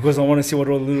 Yeah. Because I want to see what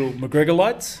all the little McGregor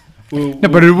lights.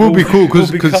 But it will be cool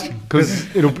because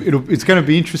it's going to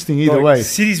be interesting either way.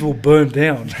 Cities will burn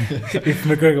down if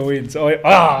McGregor wins.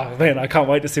 Man, I can't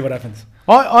wait to see what happens.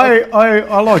 I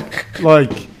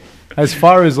like as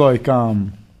far as like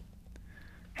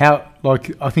how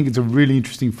I think it's a really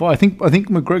interesting fight. I think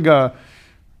McGregor,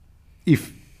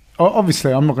 if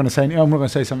obviously I'm not going to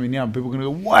say something now. People are going to go,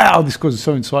 wow, this guy's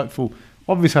so insightful.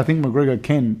 Obviously, I think McGregor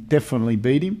can definitely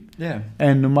beat him. Yeah.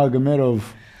 And Nurmagomedov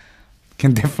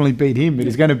can definitely beat him. But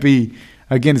it's going to be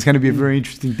a very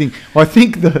interesting thing. I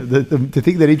think the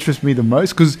thing that interests me the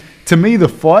most, because to me the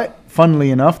fight,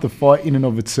 funnily enough, the fight in and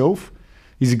of itself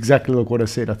is exactly like what I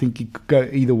said. I think it could go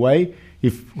either way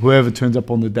if whoever turns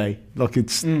up on the day. Like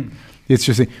it's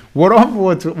just what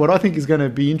I think is going to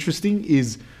be interesting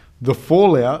is the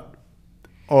fallout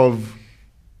of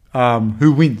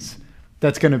who wins.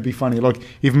 That's going to be funny. Like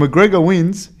if McGregor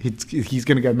wins, he's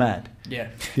going to go mad. Yeah.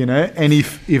 You know, and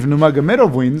if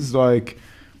Nurmagomedov wins, like,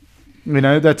 you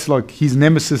know, that's like his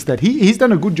nemesis that he's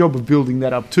done a good job of building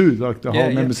that up too, like the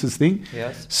whole nemesis thing.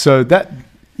 Yes. So that,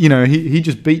 you know, he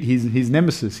just beat his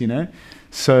nemesis, you know.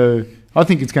 So I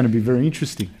think it's going to be very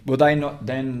interesting. Will they not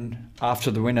then,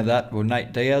 after the win of that, will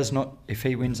Nate Diaz not, if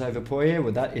he wins over Poirier,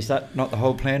 is that not the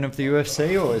whole plan of the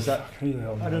UFC, or is that,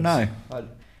 I don't know.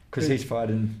 Because he's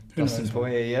fighting Dustin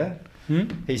Poirier, yeah?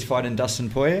 He's fighting Dustin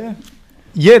Poirier?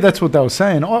 Yeah, that's what they were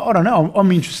saying. I don't know.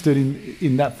 I'm interested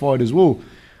in that fight as well.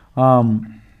 I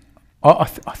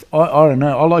don't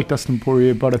know. I like Dustin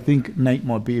Poirier, but I think Nate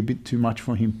might be a bit too much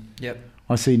for him. Yep.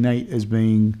 I see Nate as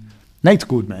being... Nate's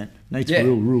good, man. Nate's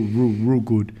real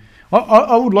good.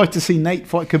 I would like to see Nate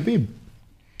fight Khabib.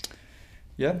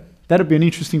 Yeah. That'd be an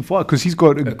interesting fight because he's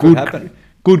got a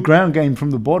good ground game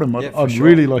from the bottom. I'd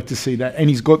really like to see that. And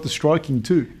he's got the striking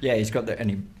too. Yeah, he's got that,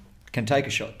 and he can take a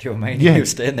shot. Do you know what I mean? Yeah. He'll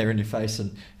stand there in your face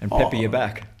and pepper you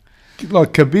back.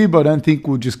 Like Khabib, I don't think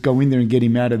we'll just go in there and get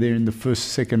him out of there in the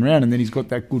second round, and then he's got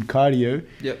that good cardio.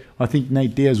 Yep. I think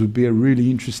Nate Diaz would be a really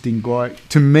interesting guy.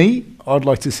 To me, I'd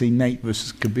like to see Nate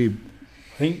versus Khabib.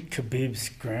 I think Khabib's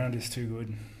ground is too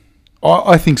good.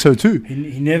 I think so too.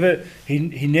 He never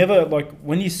like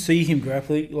when you see him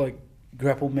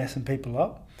grapple messing people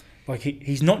up, like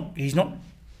he's not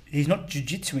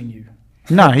jiu-jitsuing you.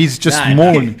 No, he's just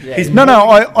mauling. No.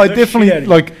 I definitely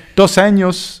like Dos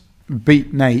Anjos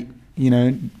beat Nate. You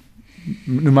know,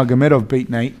 Nurmagomedov beat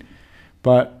Nate,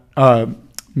 but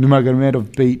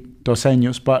Nurmagomedov beat Dos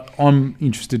Anjos. But I'm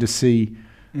interested to see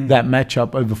that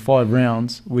matchup over 5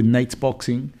 rounds with Nate's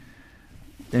boxing,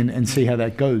 and see how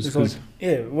that goes. Like,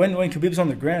 when Khabib's on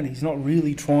the ground, he's not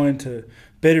really trying to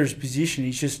better his position.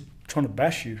 He's just trying to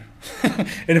bash you.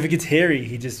 And if it gets hairy,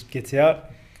 he just gets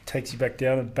out, takes you back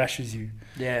down and bashes you.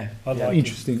 Yeah. I like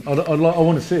Interesting. I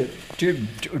want to see it.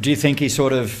 Do you think he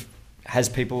sort of has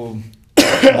people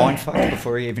mind fucked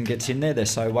before he even gets in there? They're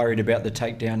so worried about the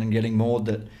takedown and getting mauled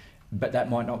but that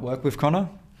might not work with Conor?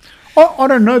 I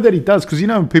don't know that he does, because, you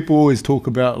know, people always talk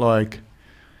about, like,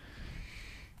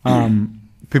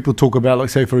 people talk about, like,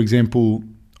 say, for example,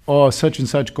 such and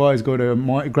such guy's got a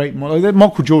great... Like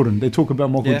Michael Jordan. They talk about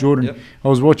Michael Jordan. Yep. I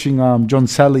was watching John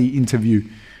Sally interview.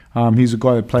 He's a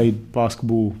guy that played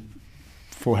basketball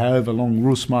for however long,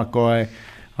 real smart guy,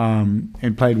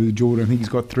 and played with Jordan. I think he's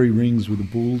got 3 rings with the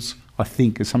Bulls, I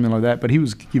think, or something like that. But he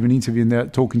was giving an interview and they're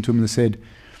talking to him and they said,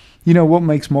 you know, what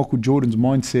makes Michael Jordan's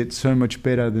mindset so much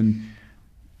better than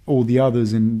all the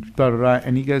others, and blah, blah, blah.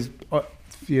 And he goes, I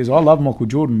love Michael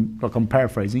Jordan, like I'm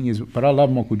paraphrasing, but I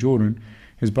love Michael Jordan,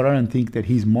 but I don't think that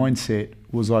his mindset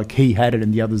was like he had it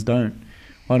and the others don't.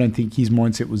 I don't think his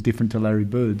mindset was different to Larry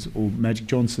Bird's or Magic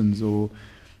Johnson's or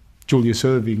Julius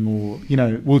Erving or, you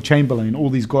know, Will Chamberlain,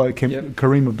 all these guys,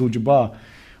 Kareem Abdul-Jabbar,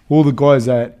 all the guys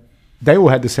that, they all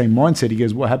had the same mindset. He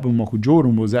goes, what happened with Michael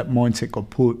Jordan was that mindset got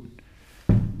put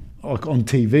like on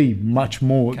TV much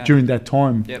more during that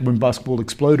time when basketball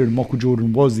exploded, and Michael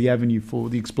Jordan was the avenue for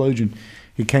the explosion.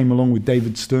 He came along with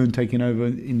David Stern taking over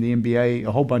in the NBA,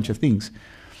 a whole bunch of things.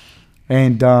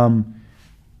 And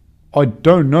I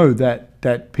don't know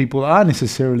that people are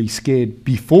necessarily scared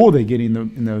before they get in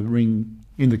the ring,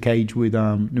 in the cage with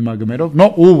Nurmagomedov.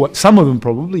 Not all, some of them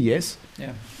probably, yes.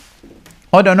 Yeah.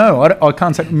 I don't know. I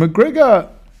can't say. McGregor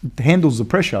handles the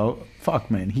pressure.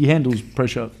 Fuck, man. He handles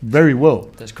pressure very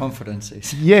well. There's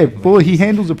confidence. Yeah, boy, he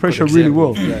handles the pressure really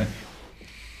well. Yeah.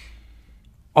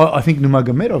 I think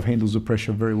Nurmagomedov handles the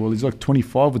pressure very well. He's like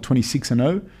 25 or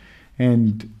 26-0.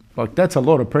 And like that's a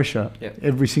lot of pressure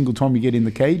every single time you get in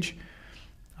the cage.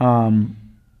 I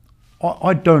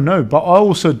don't know. But I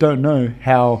also don't know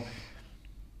how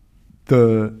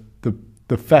the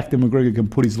fact that McGregor can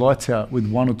put his lights out with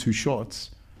 1 or 2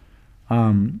 shots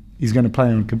is going to play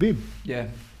on Khabib. Yeah,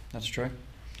 that's true.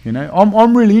 You know,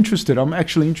 I'm really interested. I'm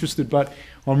actually interested, but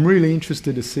I'm really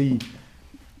interested to see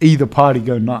either party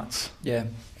go nuts. Yeah.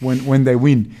 When they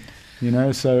win, you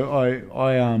know. So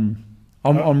I'm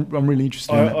really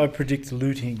interested. I predict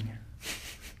looting.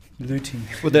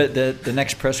 Well, the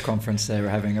next press conference they're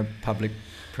having a public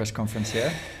press conference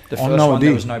here. The first no one idea.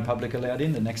 there was no public allowed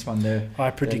in. The next one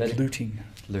I predict looting.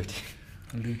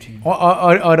 Looting.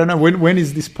 I don't know when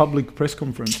is this public press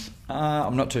conference?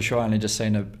 I'm not too sure. I only just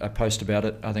seen a post about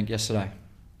it, I think yesterday.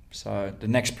 So the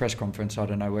next press conference, I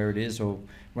don't know where it is or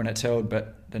when it's held,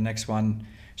 but the next one,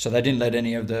 so they didn't let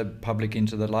any of the public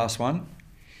into the last one.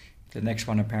 The next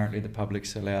one, apparently the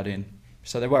public's allowed in.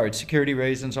 So they're worried, security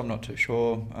reasons, I'm not too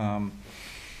sure.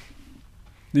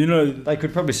 You know, they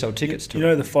could probably sell tickets to it. You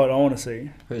know the fight I want to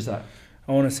see? Who's that?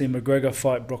 I want to see McGregor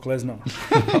fight Brock Lesnar.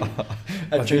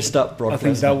 Juiced up Brock Lesnar. I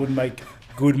think that would make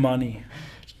good money.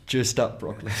 Juiced up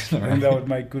Brock Lesnar. I think that would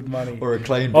make good money. Or a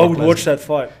clean Brock I would Lesnar. watch that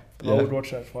fight. Yeah. I would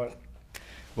watch that fight.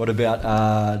 What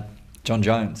about John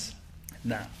Jones?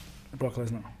 Nah, Brock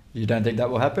Lesnar. You don't think that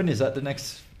will happen? Is that the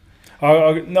next?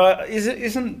 No,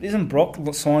 isn't Brock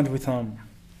signed with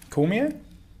Cormier?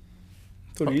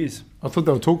 I thought he is. I thought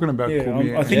they were talking about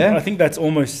Cormier. I think that's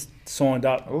almost signed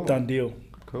up. Ooh. Done deal.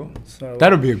 Cool. So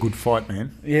that'll be a good fight,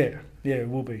 man. Yeah, it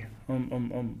will be.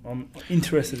 I'm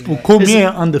interested in that. Well, Cormier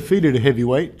undefeated at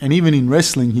heavyweight, and even in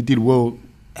wrestling, he did well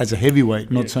as a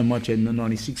heavyweight, not so much in the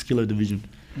 96 kilo division.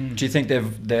 Mm. Do you think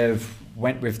they've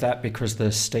went with that because the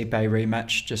Stipe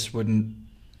rematch just wouldn't?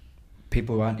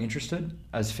 People aren't interested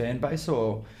as fan base,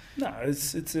 or no?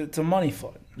 It's a money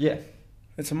fight. Yeah,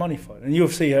 it's a money fight, and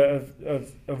UFC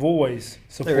have always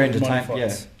supported money fights.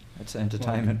 Yeah, it's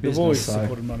entertainment business. They've always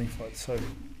supported money fights, so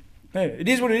yeah, it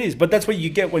is what it is. But that's what you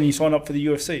get when you sign up for the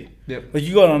UFC. Yep. Like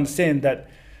you got to understand that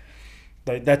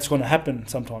that's going to happen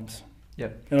sometimes.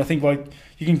 Yep. And I think like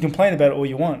you can complain about it all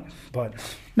you want, but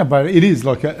no, but it is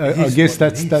like I guess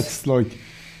that's like,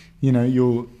 you know,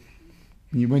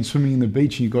 you went swimming in the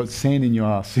beach and you got sand in your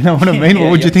ass. You know what I mean?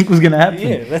 What would you think was going to happen?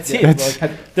 Yeah, that's it.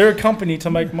 Like, they're a company to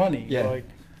make money. Yeah. Like,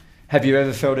 have you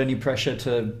ever felt any pressure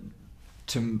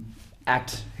to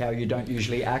act how you don't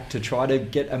usually act to try to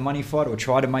get a money fight or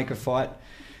try to make a fight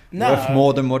worth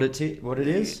more than what it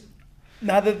is?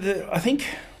 No, I think,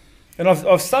 and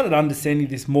I've started understanding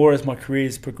this more as my career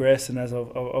has progressed and as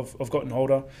I've gotten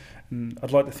older, and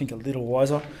I'd like to think a little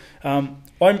wiser. I'm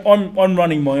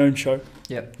running my own show.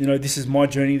 Yeah. You know, this is my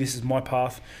journey. This is my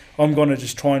path. I'm going to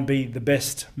just try and be the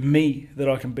best me that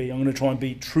I can be. I'm going to try and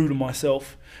be true to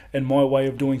myself and my way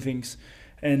of doing things,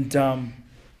 and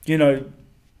you know,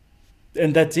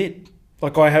 and that's it.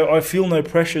 Like I feel no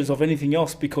pressures of anything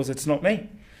else because it's not me.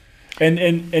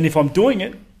 And if I'm doing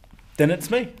it, then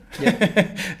it's me.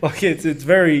 Yeah. Like it's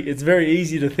very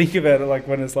easy to think about it like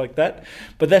when it's like that,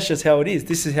 but that's just how it is.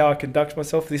 This is how I conduct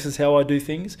myself. This is how I do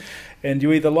things, and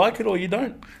you either like it or you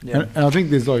don't. Yeah. And I think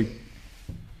there's like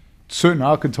certain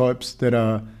archetypes that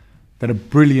are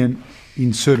brilliant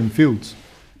in certain fields.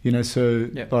 You know, so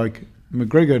like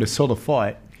McGregor to sell a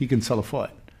fight, he can sell a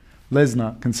fight.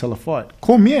 Lesnar can sell a fight.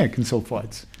 Cormier can sell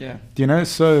fights. Yeah. You know,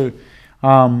 so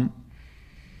and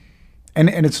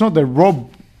it's not that Rob,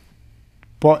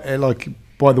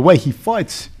 by the way he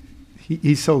fights,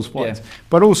 he sells fights. Yeah.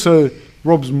 But also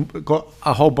Rob's got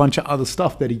a whole bunch of other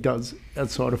stuff that he does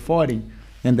outside of fighting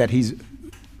and that he's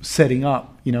setting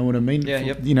up. You know what I mean? Yeah.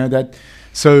 Yep. You know that.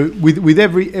 So with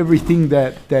everything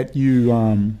that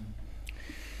you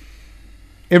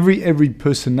every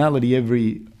personality,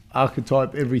 every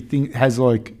archetype, everything has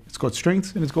like, it's got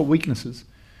strengths and it's got weaknesses,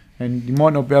 and you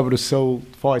might not be able to sell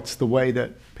fights the way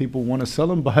that people want to sell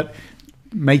them, but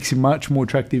makes him much more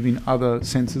attractive in other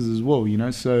senses as well, you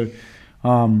know. So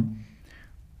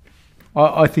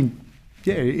I think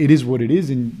it is what it is.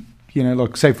 And you know,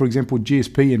 like say for example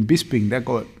GSP and Bisping,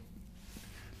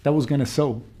 that was going to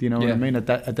sell, you know what I mean, at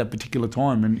that particular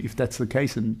time. And if that's the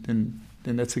case, then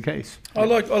that's the case. I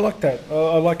like that.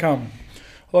 I like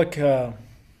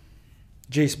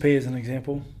GSP as an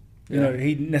example. You know,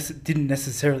 he didn't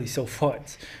necessarily sell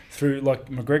fights through like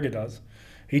McGregor does.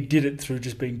 He did it through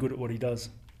just being good at what he does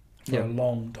for a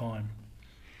long time,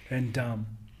 and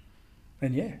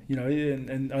yeah, you know,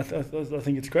 and I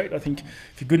think it's great. I think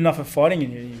if you're good enough at fighting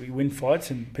and you win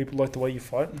fights and people like the way you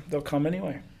fight, they'll come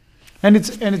anyway. And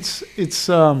it's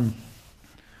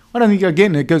I don't think,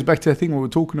 again, it goes back to the thing we were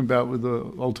talking about with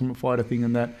the Ultimate Fighter thing,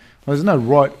 and that there's no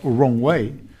right or wrong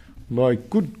way. Like,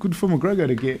 good for McGregor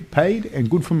to get paid, and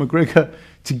good for McGregor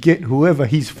to get whoever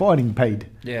he's fighting paid.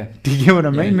 Yeah. Do you get what I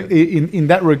mean? Yeah. In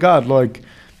that regard, like,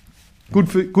 good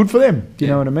for them. Do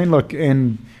you know what I mean? Like,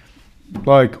 and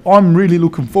like, I'm really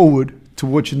looking forward to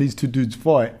watching these two dudes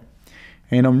fight,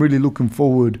 and I'm really looking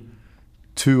forward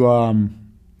to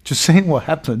just seeing what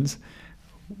happens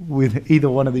with either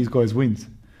one of these guys wins.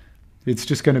 It's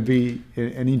just going to be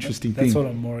an interesting thing. That's what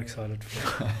I'm more excited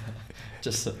for.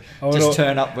 just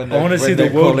turn up when I want to see the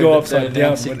world go upside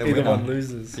down when either one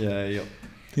loses. Yeah, yeah.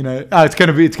 You know, it's going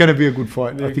to be a good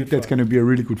fight. I think that's going to be a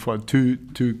really good fight. Two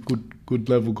good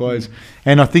level guys,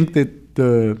 and I think that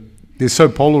they're so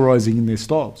polarizing in their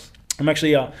styles. I'm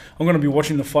actually I'm going to be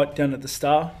watching the fight down at the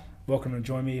Star. Welcome to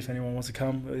join me if anyone wants to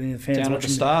come. Any fans down watching at the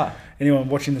Star. Anyone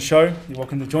watching the show, you're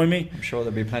welcome to join me. I'm sure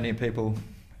there'll be plenty of people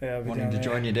wanting to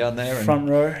join you down there, front and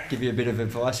row. Give you a bit of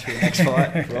advice for your next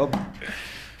fight, Rob.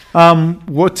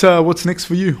 What's next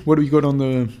for you? What do you got on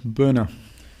the burner?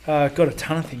 Got a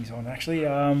ton of things on actually.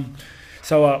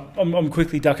 So I'm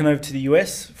quickly ducking over to the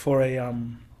US for a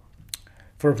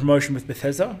promotion with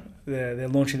Bethesda. They're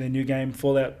launching their new game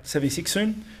Fallout 76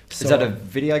 soon. So, is that a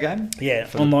video game? Yeah,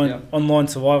 online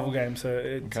survival game.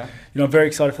 So I'm very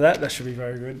excited for that. That should be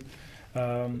very good.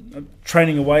 I'm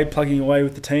training away, plugging away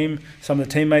with the team. Some of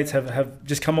the teammates have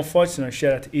just come off fights. You know,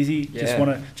 shout out to Izzy.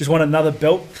 Yeah. Just want another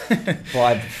belt.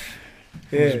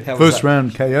 Yeah. First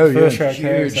round KO. First round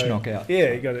huge KO, knockout.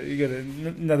 Yeah, you got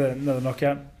another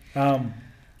knockout. A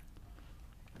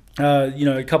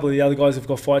couple of the other guys have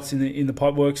got fights in the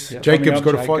pipe works. Yep. Jacob's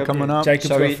got a fight coming up. Jacob's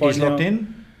got a fight he's locked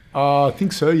in. I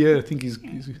think so. Yeah, I think he's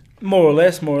more or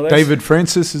less. David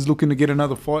Francis is looking to get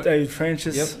another fight. David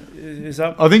Francis is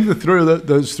up. I think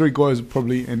those three guys will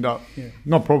probably end up. Yeah.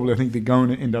 Not probably. I think they're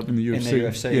going to end up in the UFC. In the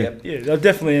UFC. Yeah, they'll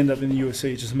definitely end up in the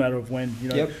UFC. It's just a matter of when. You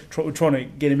know, we're trying to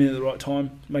get them in at the right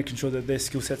time, making sure that their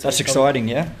skill sets. That's exciting.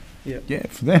 Yeah. Yeah,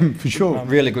 for them, for sure.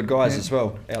 Really good guys as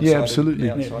well. Absolutely.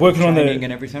 Working on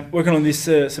and everything. Working on this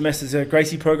semester's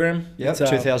Gracie program. Yeah,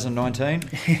 2019.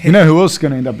 You know who else is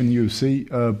going to end up in the UFC?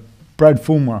 Brad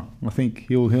Fulmer. I think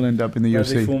he'll end up in the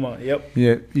UFC. Fulmer, yep.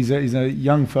 Yeah, he's a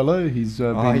young fellow. He's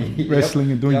been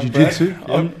wrestling and doing jiu-jitsu.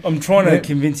 Yep. I'm trying to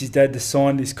convince his dad to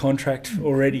sign this contract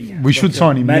already. We should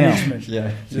sign him management.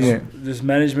 now. Just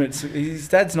management. His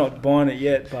dad's not buying it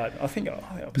yet, but I think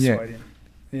I'll persuade him.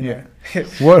 You know.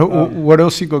 What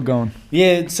else you got going?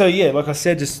 Yeah, so like I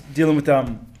said, just dealing with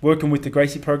working with the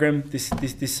Gracie program this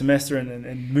semester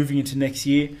and moving into next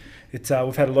year. It's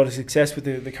we've had a lot of success with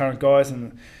the current guys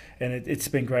and it's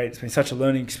been great. It's been such a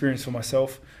learning experience for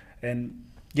myself, and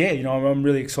I'm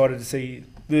really excited to see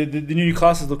the new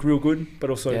classes look real good, but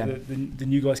also the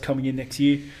new guys coming in next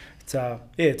year. It's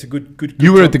a good.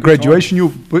 You were at the graduation.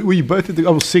 Were you both at the?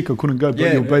 I was sick. I couldn't go. But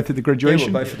you were both at the graduation. Yeah,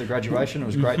 we were both at the graduation. It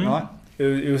was a great night.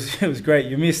 It was great.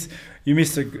 You missed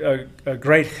a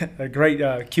great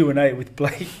Q&A with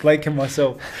Blake and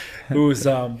myself. It was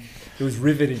It was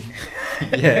riveting.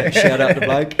 Yeah, shout out to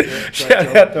Blake. Yeah, great Shout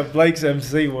job. out to Blake's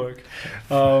MC work.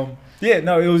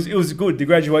 It was good. The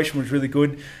graduation was really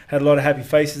good. Had a lot of happy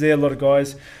faces there, a lot of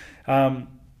guys.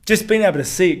 Just being able to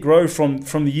see it grow from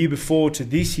the year before to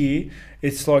this year,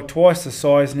 it's like twice the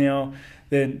size now.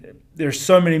 Then there's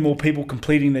so many more people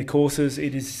completing their courses.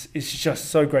 It's just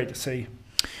so great to see.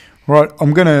 Right,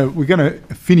 we're gonna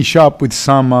finish up with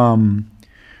some.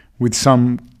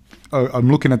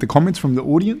 I'm looking at the comments from the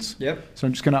audience. Yep. So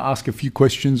I'm just going to ask a few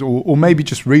questions, or maybe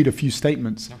just read a few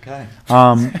statements. Okay.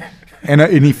 And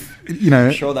if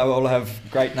I'm sure they all have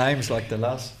great names like the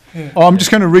last. I'm just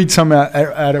going to read some out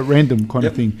at random kind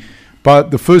of thing.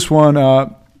 But the first one,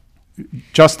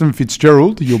 Justin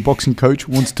Fitzgerald, your boxing coach,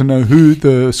 wants to know who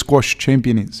the squash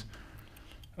champion is.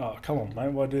 Oh, come on,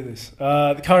 mate. Why do this?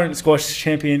 The current squash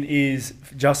champion is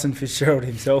Justin Fitzgerald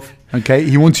himself. Okay,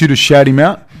 he wants you to shout him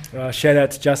out. Shout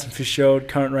out to Justin Fitzgerald,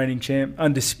 current reigning champ,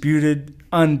 undisputed,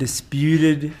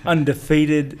 undefeated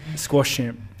squash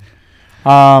champ.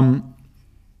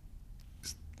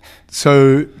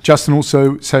 So Justin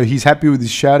also, so he's happy with his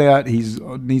shout out. He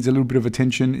needs a little bit of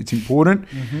attention. It's important.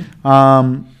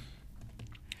 Mm-hmm.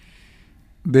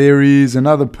 There is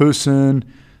another person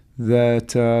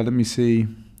that, let me see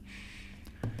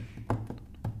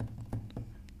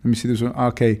this one.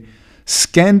 Okay.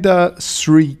 Skanda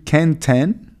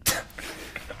Srikantan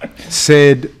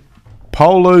said,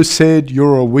 Paulo said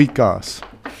you're a weak ass.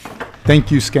 Thank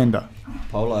you, Skanda.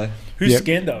 Polo. Who's Yep.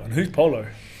 Skanda and who's Polo?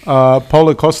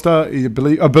 Paulo Costa,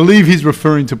 I believe he's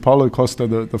referring to Paulo Costa,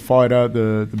 the fighter,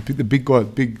 the big guy,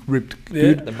 big ripped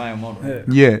dude. The male model.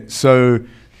 Yeah. So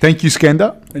thank you,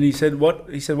 Skanda. And he said what?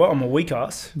 He said what? I'm a weak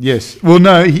ass. Yes. Well,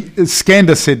 no,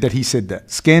 Skanda said that he said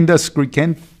that. Skanda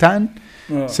Srikantan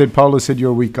said Paulo said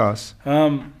you're a weak ass.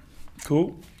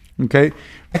 Cool. Okay.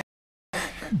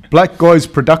 Black Guys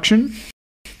Production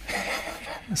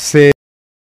said,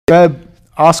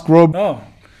 ask Rob. Oh,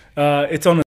 it's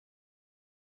on.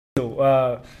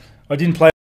 I didn't play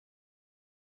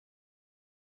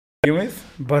with,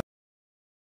 but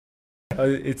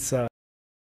it's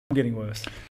getting worse.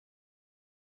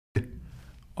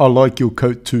 I like your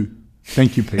coat too.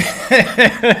 Thank you, Pete.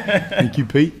 Thank you,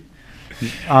 Pete.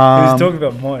 He's talking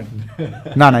about mine.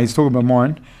 No, he's talking about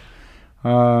mine.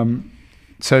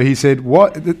 So he said,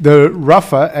 "What the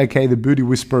rougher, aka the Booty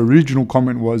Whisperer, original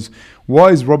comment was, why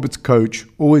is Robert's coach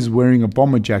always wearing a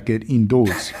bomber jacket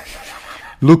indoors,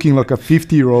 looking like a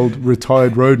 50-year-old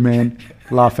retired roadman?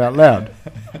 Laugh out loud."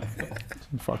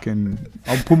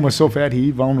 I'll put myself out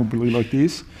here vulnerably like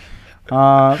this.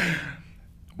 What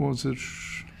was it?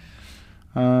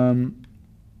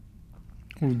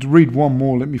 We'll read one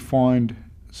more. Let me find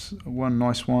one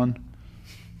nice one.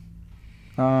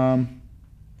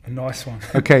 A nice one.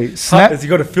 Okay, Snap. Has he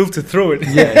got to filter through it?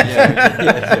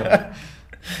 Yeah.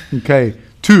 Okay,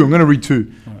 two. I'm going to read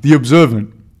two. Right. The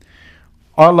Observant.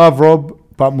 I love Rob,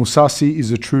 but Musasi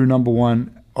is a true number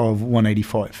one of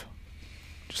 185.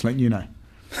 Just letting you know.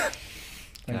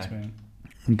 Thanks, man.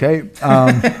 Okay.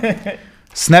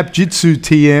 Snap Jitsu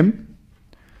TM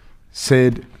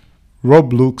said,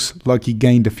 Rob looks like he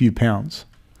gained a few pounds.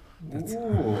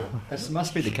 Ooh, that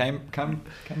must be the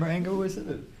camera angle, isn't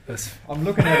it? I'm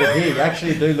looking at it here. You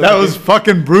actually do look. That was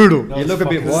fucking brutal. You look a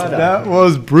bit wider. That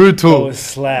was brutal. That was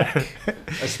slap.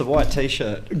 It's the white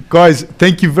t-shirt. Guys,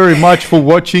 thank you very much for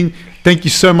watching. Thank you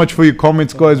so much for your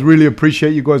comments, guys. Really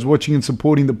appreciate you guys watching and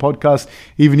supporting the podcast.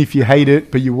 Even if you hate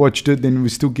it, but you watched it, then we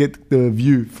still get the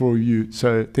view for you.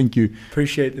 So thank you.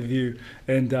 Appreciate the view.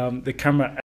 And the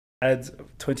camera adds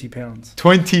 20 pounds.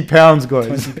 20 pounds,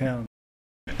 guys. 20 pounds.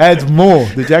 Adds more.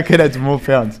 The jacket adds more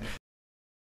pounds.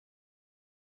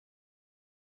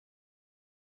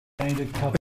 No,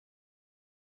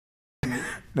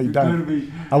 you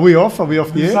don't. Are we off? Are we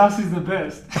off the air? Sass is the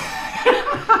best.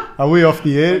 Are we off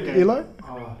the air, okay. Eli?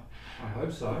 Oh, I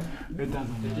hope so. It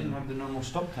doesn't. It didn't have the normal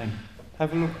stop thing.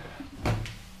 Have a look.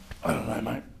 I don't know,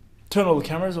 mate. Turn all the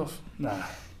cameras off. Nah.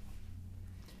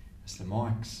 It's the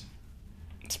mics.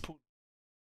 It's put.